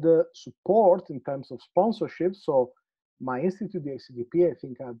wide support in terms of sponsorship. So my institute, the ICDP, I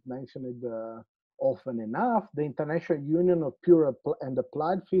think I've mentioned it often enough. The International Union of Pure and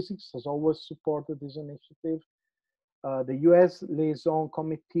Applied Physics has always supported this initiative. The US Liaison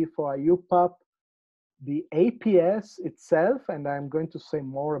Committee for IUPAP, the APS itself, and I'm going to say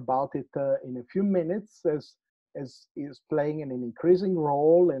more about it in a few minutes, as is playing an increasing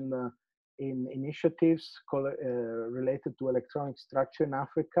role in initiatives related to electronic structure in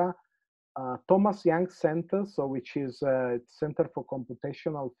Africa. Thomas Young Center, so which is Center for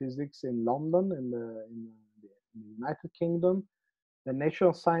Computational Physics in London, in the United Kingdom. The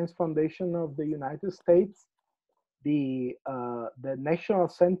National Science Foundation of the United States. The National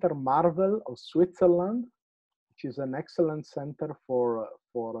Center Marvel of Switzerland, which is an excellent center for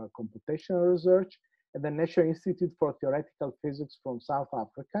computational research, and the National Institute for Theoretical Physics from South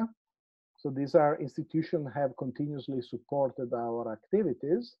Africa. So these are institutions that have continuously supported our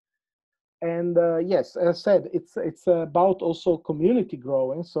activities. And yes, as I said, it's about also community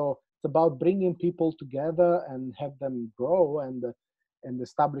growing. So it's about bringing people together and have them grow and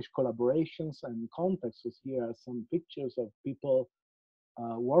establish collaborations and contacts. Here are some pictures of people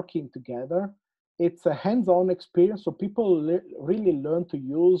working together. It's a hands-on experience, so people really learn to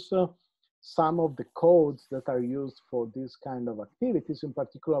use some of the codes that are used for this kind of activities. In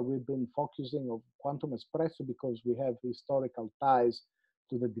particular, we've been focusing on Quantum Espresso because we have historical ties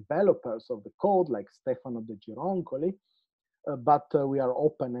to the developers of the code, like Stefano De Gironcoli, but we are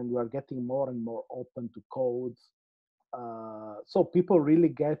open and we are getting more and more open to codes. So people really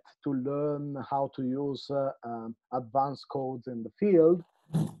get to learn how to use advanced codes in the field.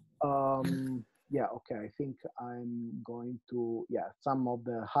 yeah, okay, I think I'm going to, yeah, some of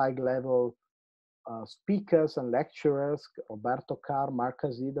the high level speakers and lecturers, Roberto Carr, Mark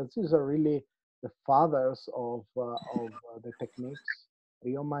Azida, these are really the fathers of the techniques.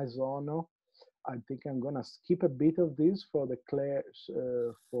 Rio Maisono. I think I'm gonna skip a bit of this for the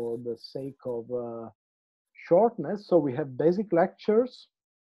for the sake of shortness. So we have basic lectures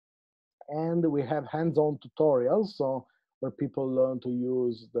and we have hands-on tutorials, so where people learn to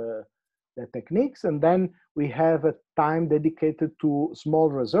use the techniques, and then we have a time dedicated to small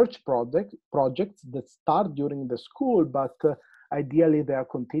research projects that start during the school, but ideally they are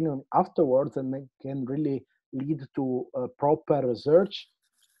continuing afterwards, and they can really lead to proper research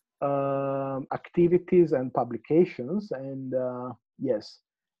activities and publications. And yes,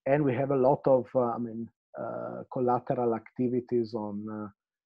 and we have a lot of collateral activities on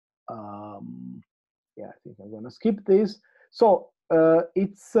yeah, I think I'm gonna skip this. So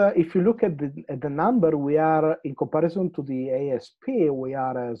it's if you look at the number, we are, in comparison to the ASP, we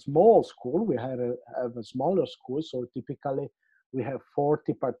are a small school. We have a smaller school, so typically we have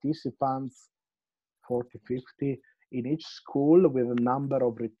 40 participants, 40, 50 in each school, with a number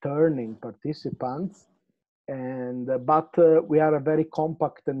of returning participants. And but we are a very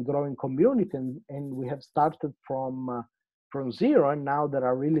compact and growing community, and we have started from zero, and now there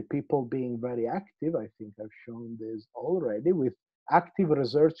are really people being very active. I think I've shown this already, with active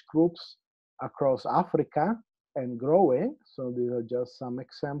research groups across Africa and growing. So these are just some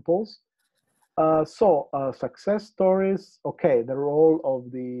examples. Success stories. Okay, the role of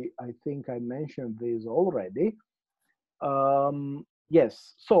I think I mentioned this already.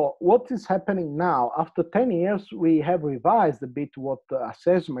 Yes, so what is happening now? After 10 years, we have revised a bit what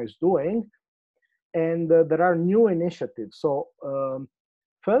ASESMA is doing, and there are new initiatives. So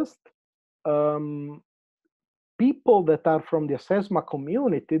first, people that are from the ASESMA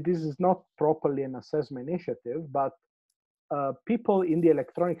community, this is not properly an ASESMA initiative, but people in the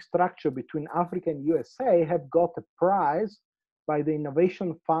electronic structure between Africa and USA have got a prize by the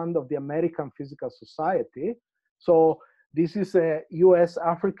Innovation Fund of the American Physical Society. So this is a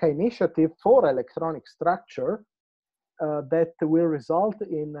US-Africa initiative for electronic structure that will result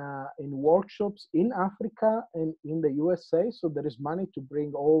in workshops in Africa and in the USA. So there is money to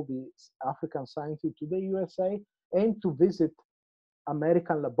bring all these African scientists to the USA and to visit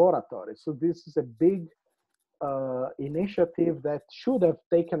American laboratories. So this is a big initiative that should have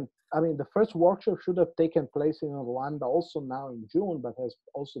taken, I mean, the first workshop should have taken place in Rwanda also now in June, but has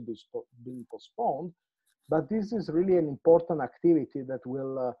also been postponed. But this is really an important activity that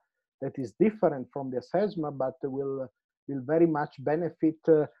will that is different from the ASESMA, but will very much benefit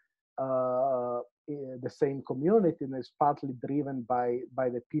the same community, and is partly driven by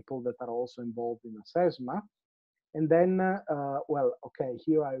the people that are also involved in ASESMA. And then, well, okay,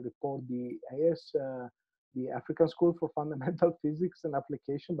 here I report the the African School for Fundamental Physics and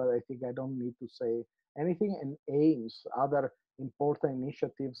Application, but I think I don't need to say anything. And AIMS, other important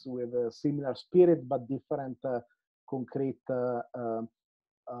initiatives with a similar spirit but different concrete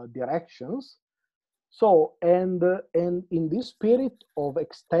directions. So, and in this spirit of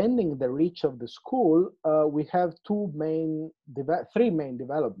extending the reach of the school, we have three main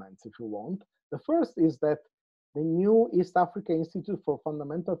developments, if you want. The first is that the new East Africa Institute for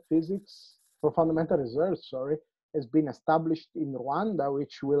Fundamental Research, sorry, has been established in Rwanda,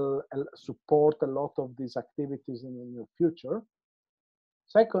 which will support a lot of these activities in the near future.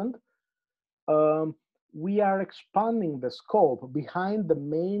 Second, we are expanding the scope behind the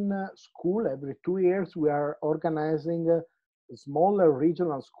main school. Every 2 years, we are organizing smaller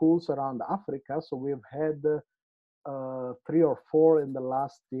regional schools around Africa. So we've had 3 or 4 in the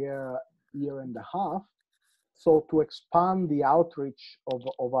last year and a half. So to expand the outreach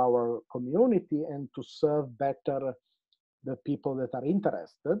of our community and to serve better the people that are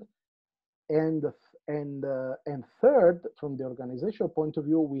interested. And third, from the organizational point of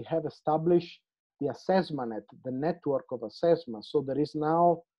view, we have established the ASESMA the network of ASESMA. So there is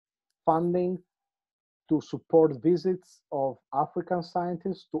now funding to support visits of African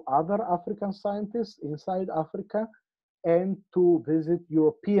scientists to other African scientists inside Africa, and to visit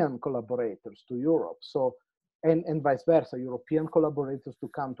European collaborators to Europe. So, and vice versa, European collaborators to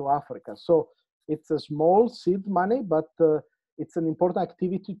come to Africa. So it's a small seed money, but it's an important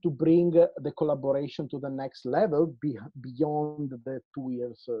activity to bring the collaboration to the next level beyond the 2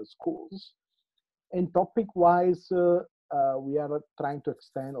 years schools. And topic-wise, we are trying to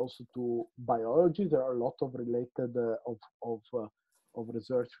extend also to biology. There are a lot of related of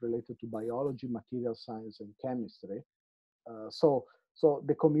research related to biology, material science, and chemistry. So So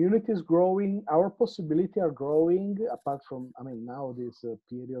the community is growing, our possibility are growing, apart from, I mean, now this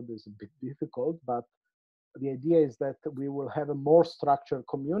period is a bit difficult, but the idea is that we will have a more structured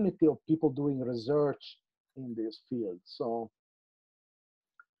community of people doing research in this field. So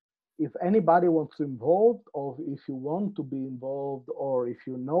if anybody wants to be involved, or if you want to be involved, or if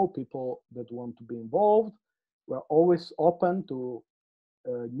you know people that want to be involved, we're always open to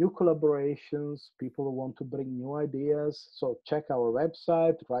new collaborations, people who want to bring new ideas. So check our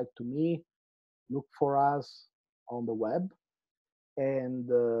website, write to me, look for us on the web. And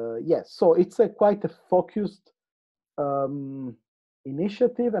yes, so it's a quite a focused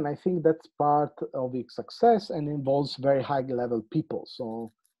initiative, and I think that's part of its success and involves very high level people.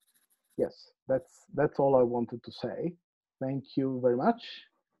 So yes, that's all I wanted to say. Thank you very much.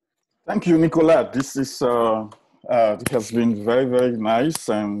 Thank you, Nicola. This is it has been very, very nice,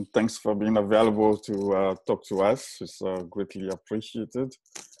 and thanks for being available to talk to us. It's greatly appreciated.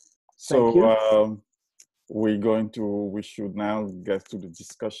 So we should now get to the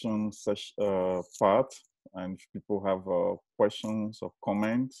discussion part, and if people have questions or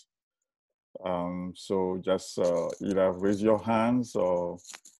comments, so just either raise your hands or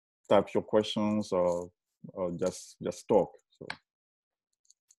type your questions, or just talk.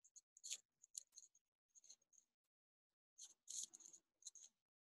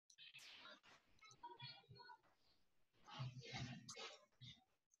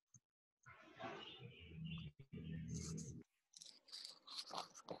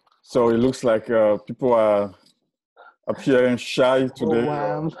 So it looks like people are appearing shy today.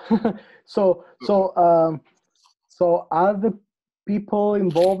 So are the people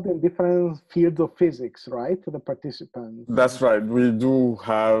involved in different fields of physics, right? The participants. That's right. We do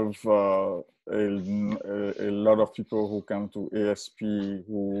have a lot of people who come to ASP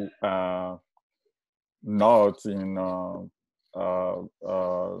who are not in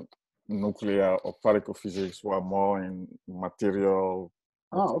nuclear or particle physics, who are more in material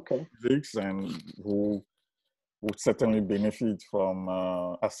physics, and who would certainly benefit from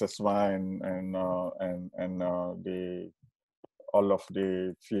ASESMA and all of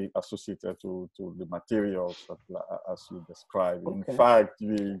the field associated to the materials as you described. In fact,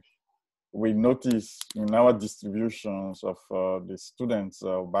 we notice in our distributions of the students'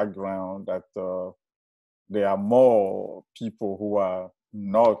 background that there are more people who are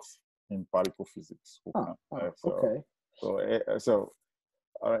not in particle physics. So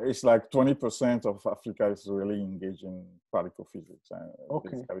it's like 20% of Africa is really engaged in particle physics.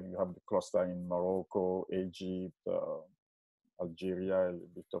 Basically, you have the cluster in Morocco, Egypt, Algeria, a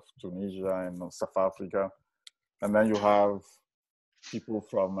bit of Tunisia, and South Africa. And then you have people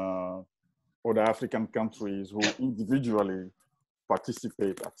from other African countries who individually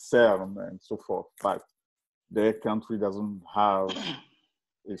participate at CERN and so forth, but their country doesn't have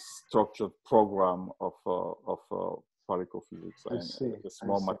a structured program of particle physics and it's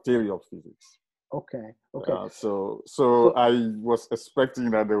more material physics. So I was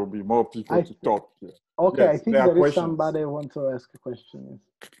expecting that there will be more people to talk here. Yes, I think there is somebody who wants to ask a question.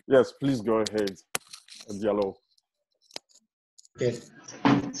 Yes, please go ahead, Diallo. Okay,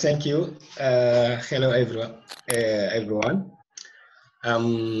 thank you. Hello, everyone.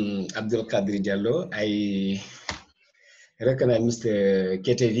 I'm Abdul Qadir Diallo. I recognize Mr.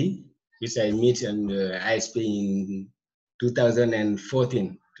 Ketevi, which I met on ASP in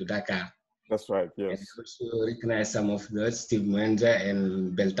 2014 to Dakar. That's right, yes. And also recognize some of the Steve Menza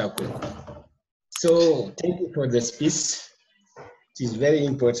and Beltaco. So thank you for the speech. It is very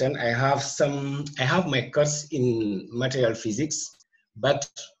important. I have my course in material physics, but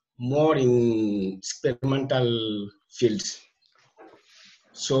more in experimental fields.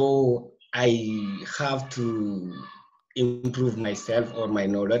 So I have to improve myself or my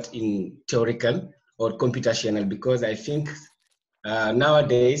knowledge in theoretical or computational, because I think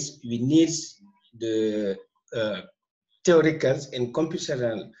nowadays we need the theoretical and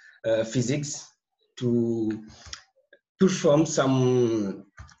computational physics to perform some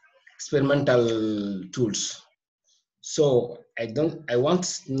experimental tools. So I want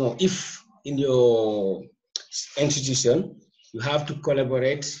to know if in your institution you have to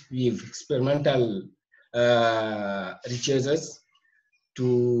collaborate with experimental researchers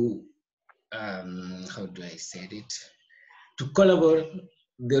to how do I say it? To collaborate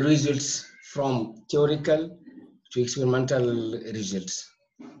the results from theoretical to experimental results.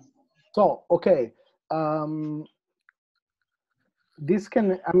 So this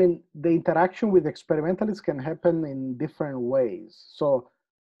can, I mean, the interaction with experimentalists can happen in different ways. So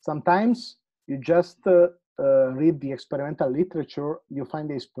sometimes you just read the experimental literature, you find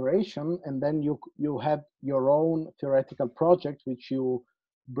the inspiration, and then you have your own theoretical project which you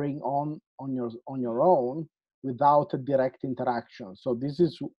bring on your own without a direct interaction. So this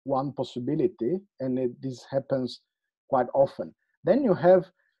is one possibility, and this happens quite often. Then you have,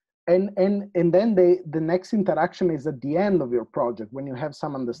 and then the next interaction is at the end of your project when you have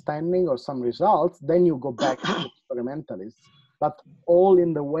some understanding or some results. Then you go back to experimentalists, but all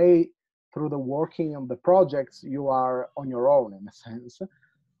in the way through the working of the projects, you are on your own in a sense.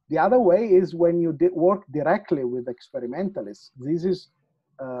 The other way is when you work directly with experimentalists. This is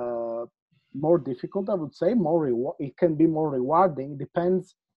more difficult, I would say. It can be more rewarding.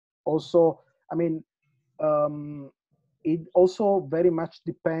 Depends also. I mean, it also very much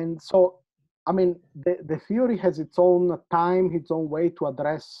depends. So, I mean, the theory has its own time, its own way to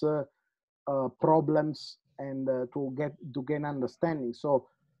address problems and to gain understanding. So.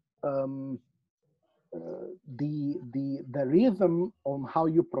 The rhythm on how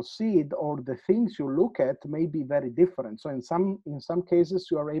you proceed or the things you look at may be very different. So in some cases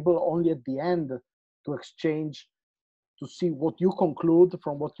you are able only at the end to exchange, to see what you conclude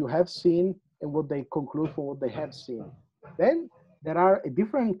from what you have seen and what they conclude from what they have seen. Then there are a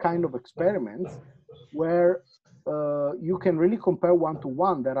different kind of experiments where you can really compare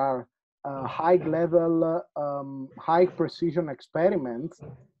one-to-one. There are high-level, high-precision experiments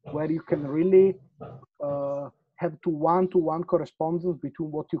where you can really have one-to-one correspondence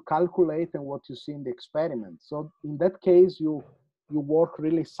between what you calculate and what you see in the experiment. So in that case, you work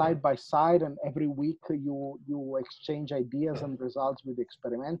really side by side, and every week you exchange ideas and results with the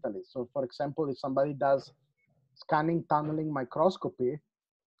experimentalists. So for example, if somebody does scanning tunneling microscopy,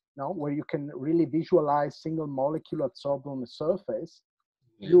 where you can really visualize single molecule adsorbed on the surface,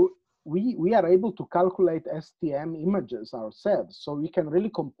 we are able to calculate STM images ourselves. So we can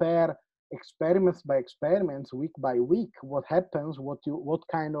really compare experiments by experiments, week by week, what happens, what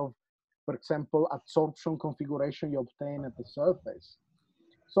kind of, for example, absorption configuration you obtain at the surface.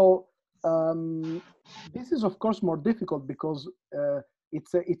 So this is of course more difficult because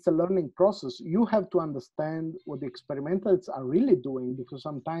it's a learning process. You have to understand what the experimentalists are really doing, because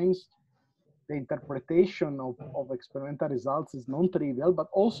sometimes the interpretation of experimental results is non-trivial, but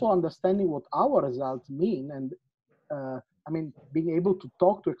also understanding what our results mean. And I mean, being able to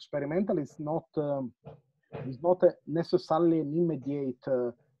talk to experimentalists is not necessarily an immediate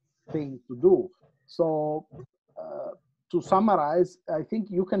thing to do. So to summarize, I think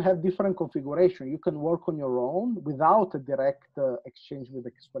you can have different configuration. You can work on your own without a direct exchange with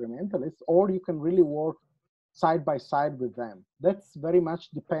experimentalists, or you can really work side by side with them. That's very much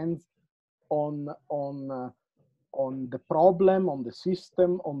depends on the problem, on the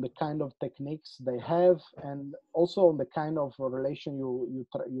system, on the kind of techniques they have, and also on the kind of relation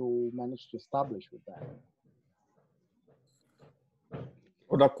you manage to establish with them.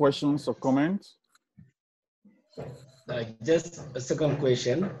 Other questions or comments? Just a second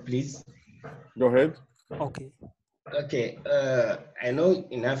question, please. Go ahead. Okay. Okay, I know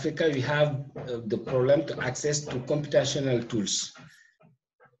in Africa we have the problem to access to computational tools.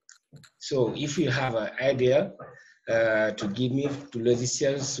 So if you have an idea to give me to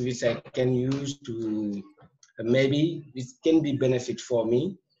logiciels which I can use to, maybe it can be benefit for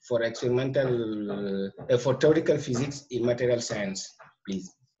me for experimental, for theoretical physics in material science,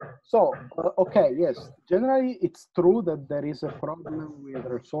 please. So, okay, yes. Generally, it's true that there is a problem with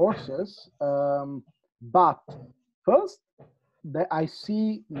resources, but first, I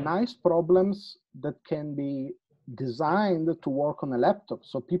see nice problems that can be designed to work on a laptop.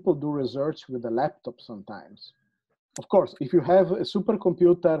 So people do research with a laptop sometimes. Of course, if you have a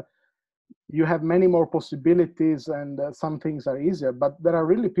supercomputer, you have many more possibilities and some things are easier, but there are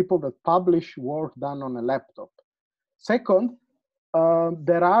really people that publish work done on a laptop. Second,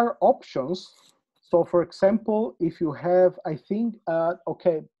 there are options. So for example, if you have, I think,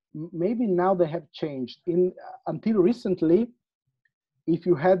 okay, maybe now they have changed. Until recently, if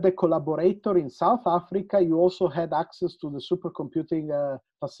you had the collaborator in South Africa, you also had access to the supercomputing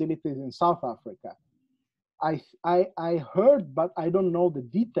facilities in South Africa. I heard, but I don't know the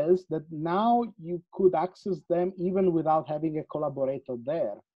details, that now you could access them even without having a collaborator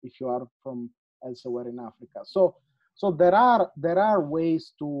there if you are from elsewhere in Africa. So there are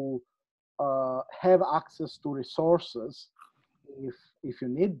ways to have access to resources if you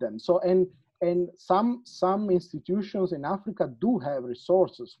need them. So and some institutions in Africa do have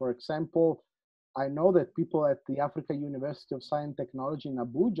resources. For example, I know that people at the Africa University of Science and Technology in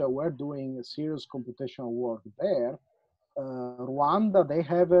Abuja were doing serious computational work there. Rwanda, they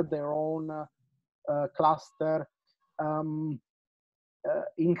have their own cluster.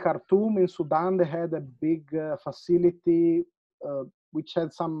 in Khartoum, in Sudan, they had a big facility which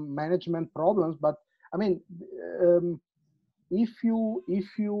had some management problems. But I mean, if you,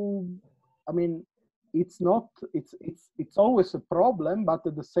 I mean, it's always a problem, but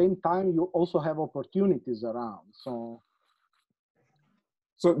at the same time, you also have opportunities around. So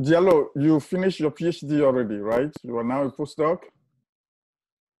Diallo, you finished your PhD already, right? You are now a postdoc?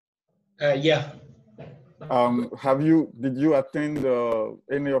 Yeah. Did you attend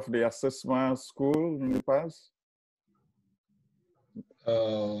any of the ASESMA school in the past?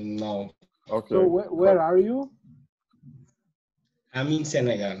 No. Okay. So where are you? I'm in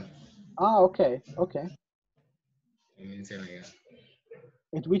Senegal. Ah, okay, okay. I'm in Senegal.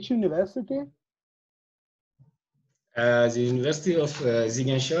 At which university? The University of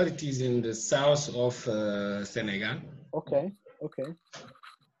Ziguinchor, it is in the south of Senegal. Okay, okay.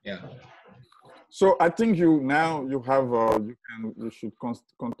 Yeah. So I think you have you should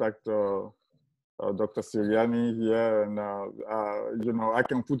contact Dr. Seriani here, and you know, I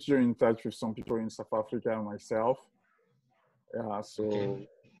can put you in touch with some people in South Africa myself. Yeah. So okay.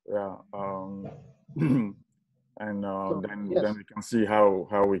 Yeah. And then we can see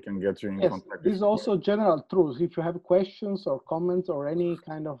how we can get you in contact. This is also general truth. If you have questions or comments or any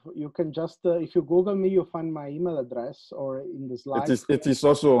kind of, you can just if you Google me, you'll find my email address or in the slides. It is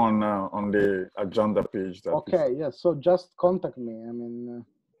also on the agenda page. Okay. Yes. So just contact me. I mean,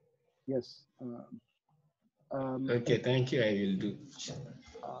 yes. Okay. Thank you. I will do.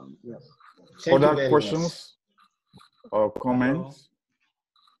 Yes. Thank Other questions or comments?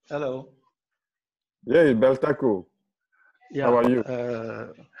 Hello. Yeah, Beltaco. Yeah, how are you?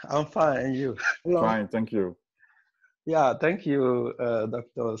 I'm fine, and you? Hello. Fine, thank you. Yeah, thank you,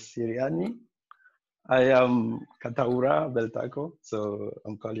 Dr. Seriani. I am Kataura Beltaco, so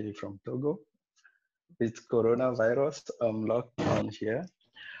I'm calling you from Togo. With coronavirus, I'm locked down here.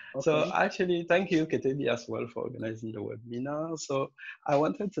 Okay. So actually, thank you, Ketebi, as well for organizing the webinar. So I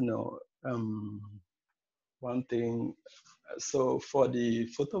wanted to know one thing. So for the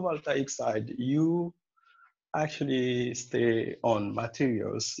photovoltaic side, you actually stay on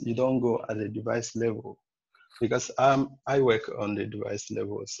materials. You don't go at the device level, because I work on the device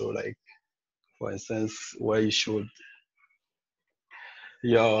level. So like, for instance, where you showed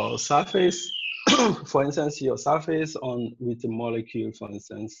your surface, for instance, your surface with a molecule, for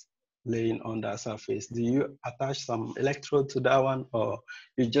instance, laying on that surface, do you attach some electrode to that one, or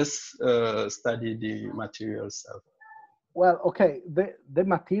you just study the material itself? Well, okay, the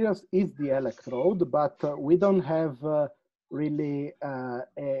materials is the electrode, but we don't have really an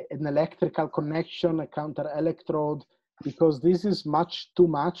electrical connection, a counter electrode, because this is too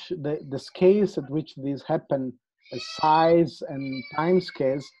much. The scales at which this happen, size and time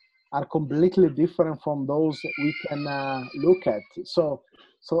scales, are completely different from those we can look at. So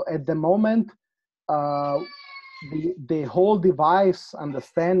at the moment, the whole device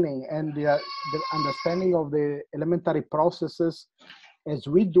understanding and the understanding of the elementary processes as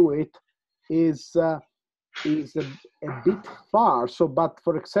we do it is a bit far. So, but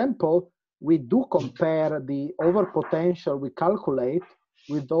for example, we do compare the overpotential we calculate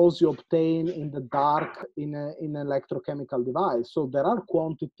with those you obtain in the dark in an electrochemical device. So there are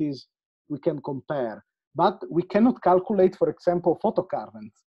quantities we can compare, but we cannot calculate, for example,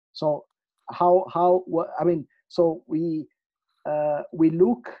 photocurrents. So I mean, so we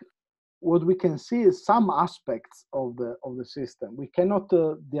look, what we can see is some aspects of the system. We cannot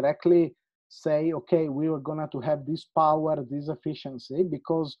directly say, okay, we are going to have this power, this efficiency,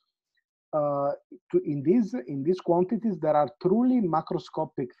 because in these quantities there are truly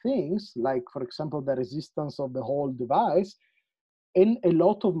macroscopic things, like for example the resistance of the whole device, and a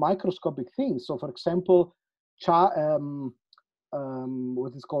lot of microscopic things. So for example,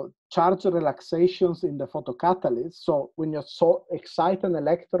 what is called charge relaxations in the photocatalyst. So when you excite an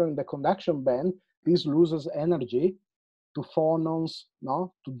electron in the conduction band, this loses energy to phonons,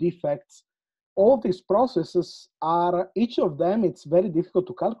 to defects. All these processes are, each of them, it's very difficult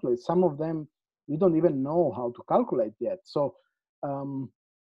to calculate. Some of them we don't even know how to calculate yet. So,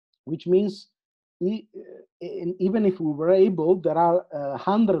 which means even if we were able, there are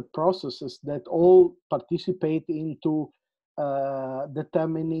 100 processes that all participate into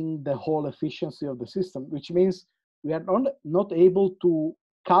determining the whole efficiency of the system, which means we are not able to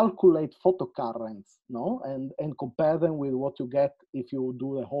calculate photocurrents, and compare them with what you get if you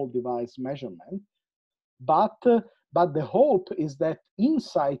do the whole device measurement. But the hope is that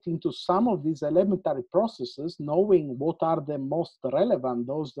insight into some of these elementary processes, knowing what are the most relevant,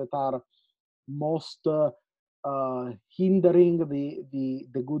 those that are most hindering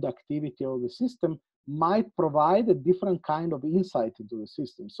the good activity of the system, might provide a different kind of insight into the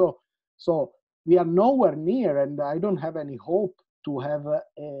system. So we are nowhere near, and I don't have any hope to have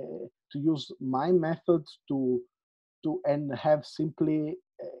to use my methods and have simply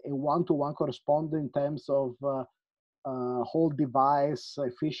a one-to-one correspondence in terms of whole device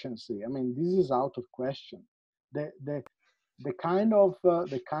efficiency. I mean, this is out of question. The kind of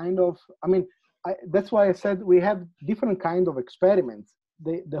I mean, that's why I said we have different kind of experiments.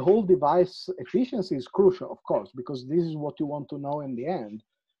 The whole device efficiency is crucial, of course, because this is what you want to know in the end.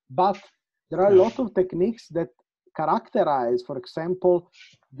 But there are a lot of techniques that characterize, for example,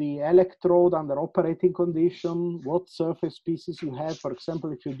 the electrode under operating condition, what surface species you have. For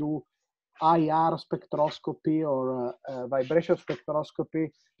example, if you do IR spectroscopy or vibration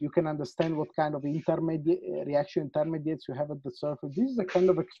spectroscopy, you can understand what kind of reaction intermediates you have at the surface. This is the kind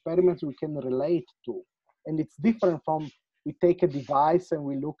of experiments we can relate to. And it's different from we take a device and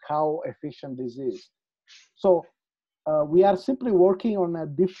we look how efficient this is. So we are simply working on a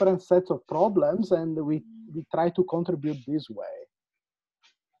different set of problems, and we try to contribute this way.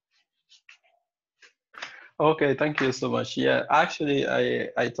 Okay, thank you so much. Yeah, actually,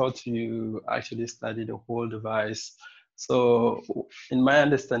 I thought you actually studied the whole device. So in my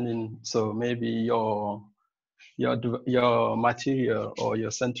understanding, so maybe your material or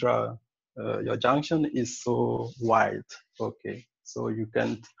your central, your junction is so wide. Okay, so you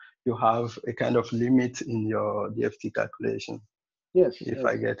have a kind of limit in your DFT calculation. Yes. If yes.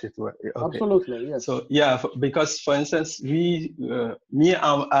 I get it right. Okay. Absolutely, yes. So yeah, because for instance,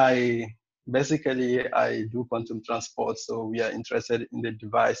 basically I do quantum transport, so we are interested in the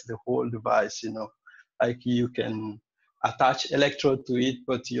device, the whole device, you know, like you can attach electrode to it,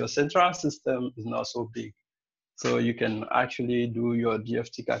 but your central system is not so big. So you can actually do your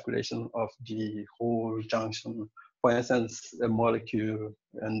DFT calculation of the whole junction, for instance, a molecule,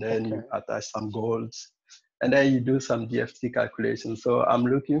 and then you attach some golds, and then you do some DFT calculations. So I'm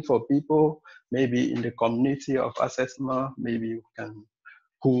looking for people, maybe in the community of ASESMA, maybe you can,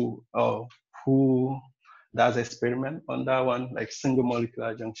 who does experiment on that one, like single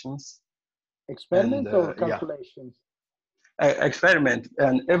molecular junctions. Experiment or calculations? Yeah. Experiment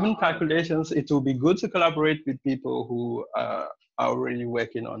and even calculations. It will be good to collaborate with people who are already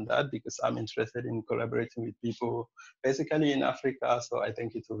working on that, because I'm interested in collaborating with people basically in Africa. So I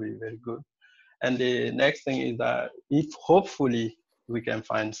think it will be very good. And the next thing is that if hopefully we can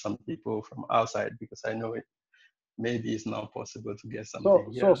find some people from outside, because I know it maybe it's not possible to get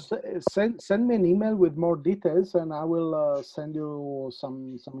something. So send me an email with more details, and I will send you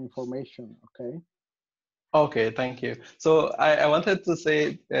some information. Okay. Okay, thank you. So I wanted to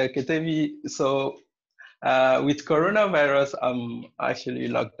say, Ketevi, so with coronavirus, I'm actually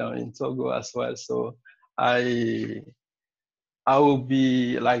locked down in Togo as well. So I would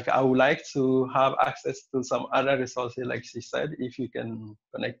like to have access to some other resources, like she said. If you can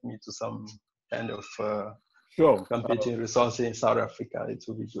connect me to some kind of sure competing resources in South Africa, it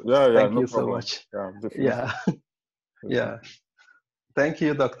will be good. Yeah, Thank no you problem. so much. Yeah, definitely. Yeah. Yeah. Thank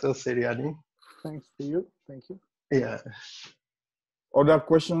you, Dr. Seriani. Thanks to you. Thank you. Yeah. Other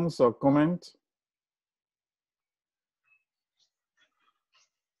questions or comments?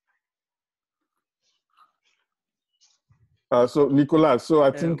 So Nicola, so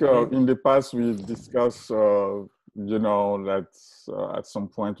I think in the past we've discussed, you know, that at some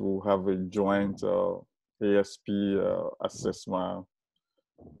point we'll have a joint ASP ASESMA.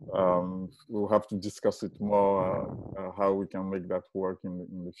 We'll have to discuss it more, how we can make that work in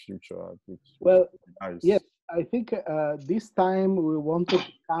the future. Which well, nice. Yes, I think this time we wanted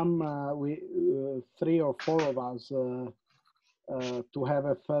to come, 3 or 4 of us, to have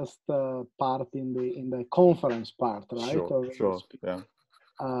a first part in the conference part, right? Sure. Yeah.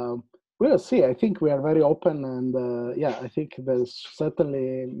 We'll see. I think we are very open, and yeah, I think there's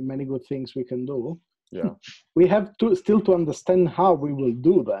certainly many good things we can do. Yeah. We have to still to understand how we will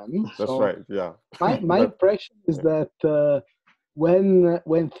do them. That's right. Yeah. My impression is that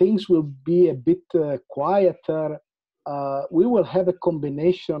when things will be a bit quieter, we will have a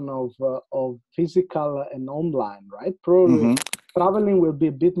combination of physical and online, right? Probably traveling will be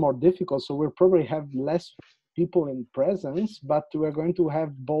a bit more difficult, so we'll probably have less people in presence, but we're going to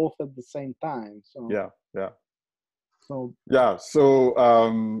have both at the same time. So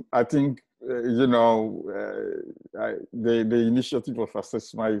So I think you know, the initiative of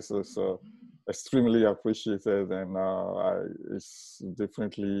ASESMA is extremely appreciated, and it's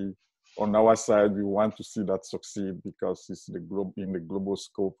definitely on our side. We want to see that succeed, because it's in the global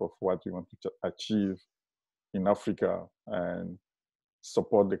scope of what we want to achieve in Africa, and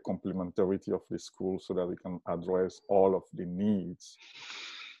support the complementarity of the school so that we can address all of the needs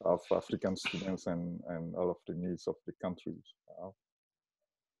of African students and all of the needs of the countries.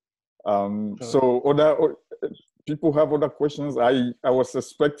 So other people have other questions. I was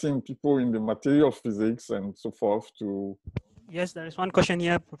expecting people in the material physics and so forth to. Yes, there is one question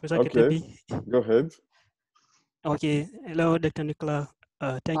here, Professor Okay, Ketepi. go ahead. Okay, hello, Dr. Nicola.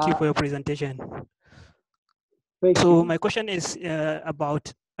 Thank you for your presentation. Thank so you. my question is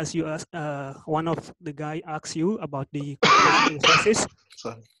about, as you asked, one of the guy asked you about the computational resources.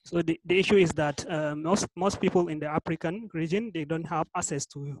 So the issue is that most people in the African region, they don't have access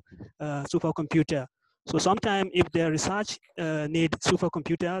to supercomputer. So sometimes if their research need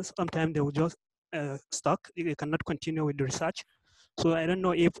supercomputers, sometimes they will just stuck. They cannot continue with the research. So I don't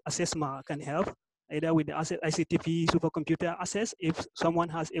know if ASESMA can help either with the ICTP supercomputer access, if someone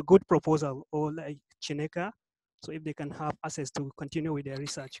has a good proposal, or like Chineka, so if they can have access to continue with their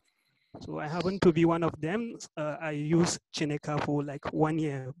research. So I happen to be one of them. I use Chineka for like 1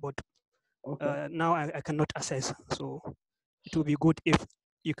 year, but now I cannot access. So it will be good if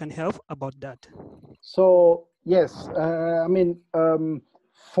you can help about that. So yes, I mean,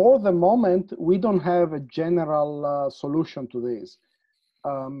 for the moment, we don't have a general solution to this.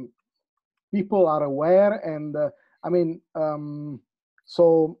 People are aware, and I mean,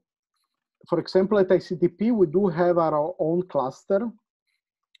 so for example, at ICTP, we do have our own cluster,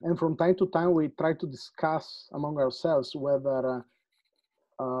 and from time to time, we try to discuss among ourselves whether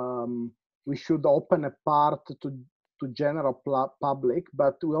we should open a part to general public,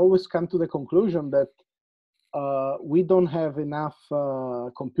 but we always come to the conclusion that we don't have enough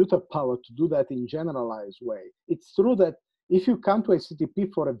computer power to do that in generalized way. It's true that if you come to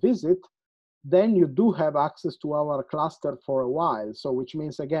ICTP for a visit, then you do have access to our cluster for a while. So which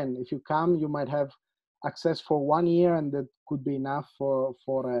means, again, if you come, you might have access for 1 year, and that could be enough for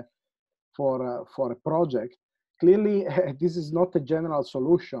a project. Clearly, this is not a general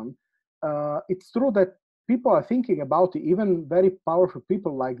solution. It's true that people are thinking about it, even very powerful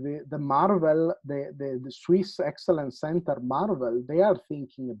people like the Marvel, the Swiss Excellence Center Marvel, they are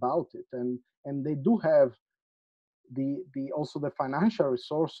thinking about it, and they do have also the financial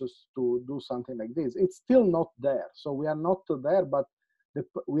resources to do something like this. It's still not there, so we are not there, but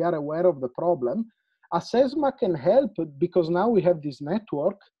we are aware of the problem. ASESMA can help because now we have this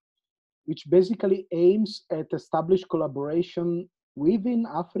network, which basically aims at established collaboration within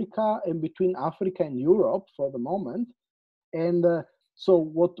Africa and between Africa and Europe for the moment. And so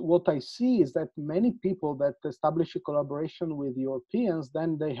what I see is that many people that establish a collaboration with Europeans,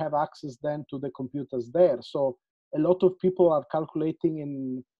 then they have access then to the computers there. So a lot of people are calculating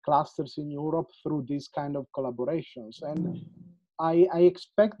in clusters in Europe through these kind of collaborations. And I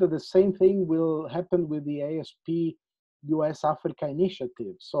expect that the same thing will happen with the ASP US Africa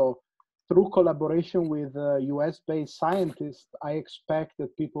initiative. So through collaboration with US-based scientists, I expect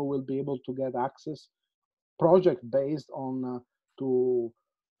that people will be able to get access project-based on to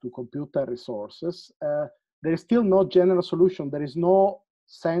computer resources. There is still no general solution. There is no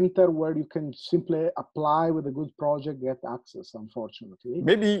center where you can simply apply with a good project, get access, unfortunately.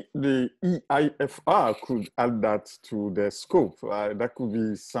 Maybe the EIFR could add that to their scope. That could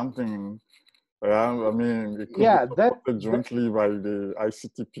be something. I mean, it could be supported jointly by the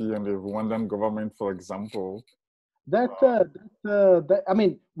ICTP and the Rwandan government, for example. I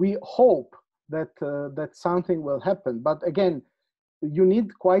mean, we hope that that something will happen. But again, you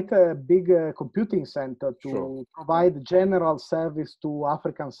need quite a big computing center to provide general service to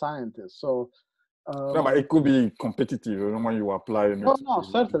African scientists. So. No, but it could be competitive when you apply. No,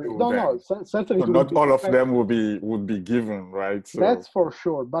 certainly. Certainly. So not all of them would be given, right? So. That's for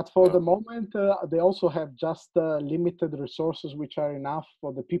sure. But for the moment, they also have just limited resources, which are enough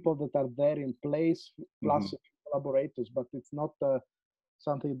for the people that are there in place, plus collaborators. But it's not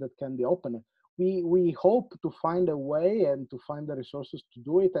something that can be open. We hope to find a way and to find the resources to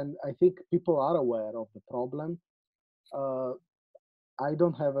do it. And I think people are aware of the problem. I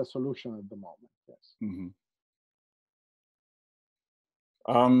don't have a solution at the moment. Yes.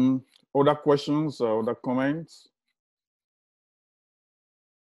 Other questions or other comments?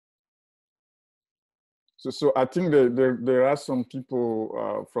 So I think there are some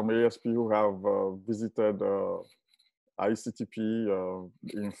people from ASP who have visited ICTP.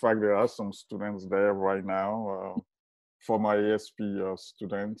 In fact, there are some students there right now, former ASP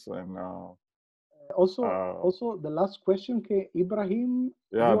students, and also the last question, Ibrahim.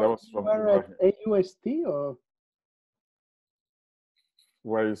 Yeah, that was from Ibrahim. At AUST or?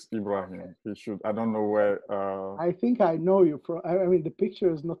 Where is Ibrahim? He should. I don't know where. I think I know you from. I mean, the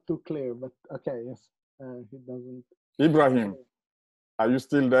picture is not too clear, but okay, yes, he doesn't. Ibrahim, are you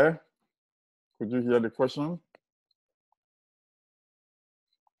still there? Could you hear the question?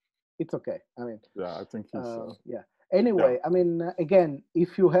 it's okay. I mean, yeah, I think he's. Yeah. Anyway, Yeah. I mean, again,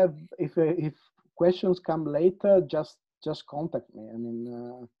 if you have, if questions come later, just contact me. I mean,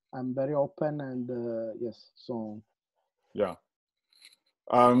 I'm very open, and yes. So. Yeah.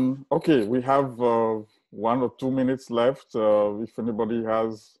 Okay, we have 1 or 2 minutes left. If anybody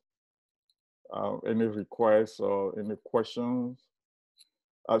has any requests or any questions.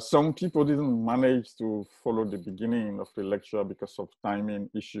 Some people didn't manage to follow the beginning of the lecture because of timing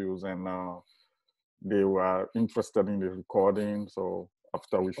issues, and they were interested in the recording. So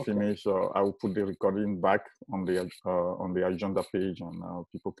after we finish, I will put the recording back on the agenda page, and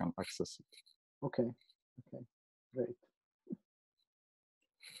people can access it. Okay. Okay. Great.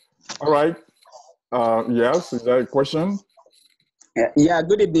 All right. Yes. Is there a question? Yeah.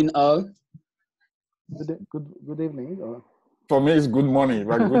 Good evening, all. Good evening. Or... For me, it's good morning.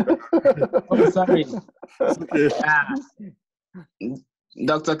 But good. Oh, sorry. Okay.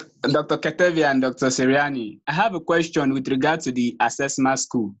 Dr. Ketevia and Dr. Seriani, I have a question with regard to the ASESMA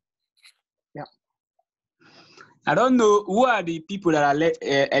school. Yeah. I don't know who are the people that are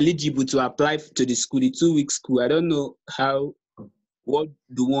eligible to apply to the school, the 2-week school. I don't know what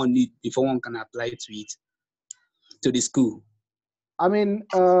do one need before one can apply to it, to the school. I mean,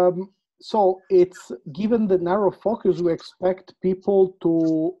 so it's given the narrow focus, we expect people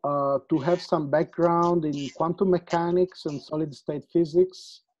to have some background in quantum mechanics and solid state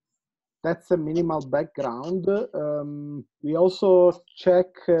physics. That's a minimal background. We also check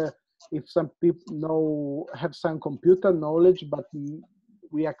if some people have some computer knowledge, but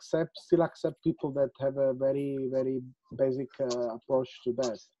we still accept people that have a very, very basic approach to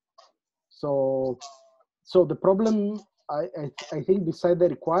that. So the problem, I think, beside the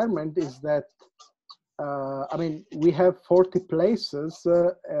requirement is that, I mean, we have 40 places,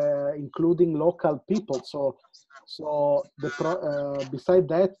 including local people. So beside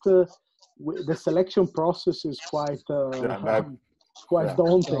that, the selection process is quite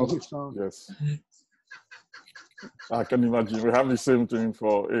daunting. So. Yes. I can imagine. We have the same thing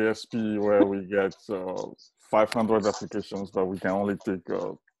for ASP, where we get 500 applications, but we can only take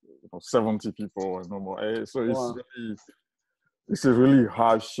 70 people or no more. So it's a really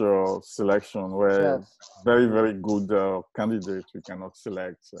harsh selection where very, very good candidates we cannot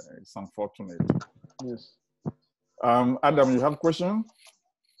select. It's unfortunate. Yes. Adam, you have a question?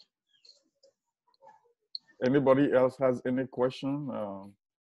 Anybody else has any question?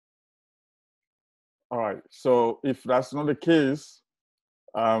 All right. So if that's not the case,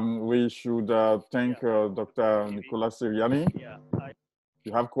 we should thank Dr. Nicola Seriani. Yeah.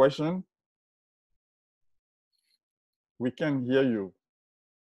 You have a question? We can hear you.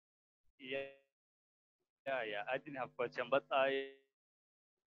 Yeah. I didn't have a question, but I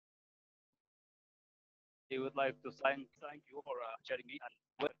would like to thank you for sharing me and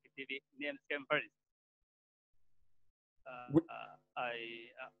what TV names came first.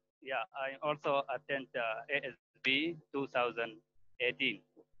 I also attend ASP 2018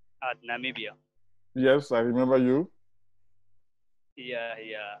 at Namibia. Yes, I remember you. Yeah.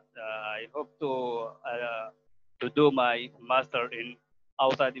 I hope to do my master in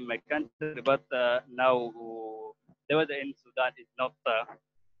outside in my country, but now the weather in Sudan is not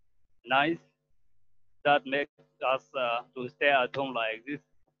nice. That makes us to stay at home like this.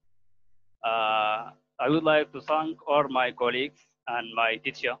 I would like to thank all my colleagues and my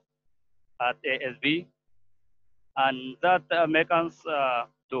teacher at ASB, and that make us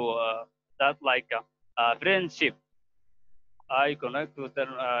to that like friendship. I connect with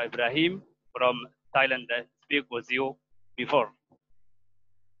Ibrahim from Thailand that speak with you before.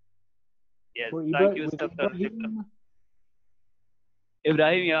 Yes, thank you, Dr.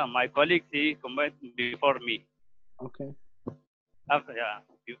 Ibrahim, yeah, my colleague, he commented before me. Okay. After,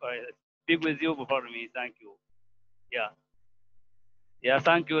 speak with you before me. Thank you. Yeah.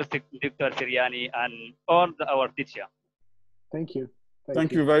 Thank you, Dr. Seriani, and all our teacher. Thank you.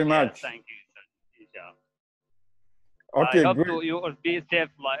 Thank you very much. Yes, thank you, teacher. Okay, I hope great. you will be safe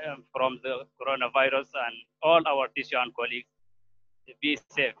from the coronavirus, and all our teacher and colleagues be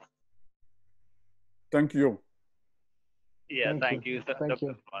safe. Thank you. Yeah, thank you, Dr. Thank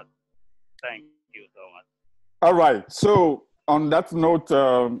you. Thank you so much. All right. So on that note,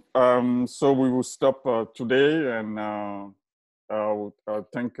 so we will stop today, and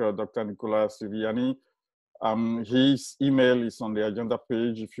thank Dr. Nicola Seriani. His email is on the agenda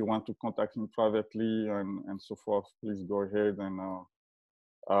page. If you want to contact him privately and so forth, please go ahead, and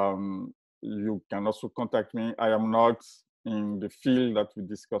you can also contact me. I am not in the field that we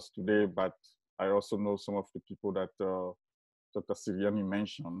discussed today, but I also know some of the people that Dr. Seriani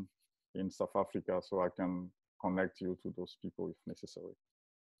mentioned in South Africa, so I can connect you to those people if necessary.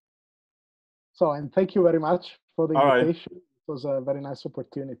 So, and thank you very much for the All right. invitation. It was a very nice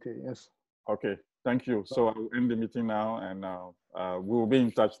opportunity. Yes. Okay. Thank you. So I'll end the meeting now, and we'll be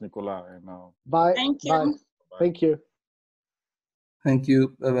in touch, Nicola. And bye. Thank you. Bye. Thank you. Thank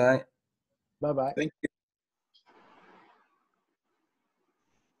you. Bye-bye. Bye-bye. Thank you.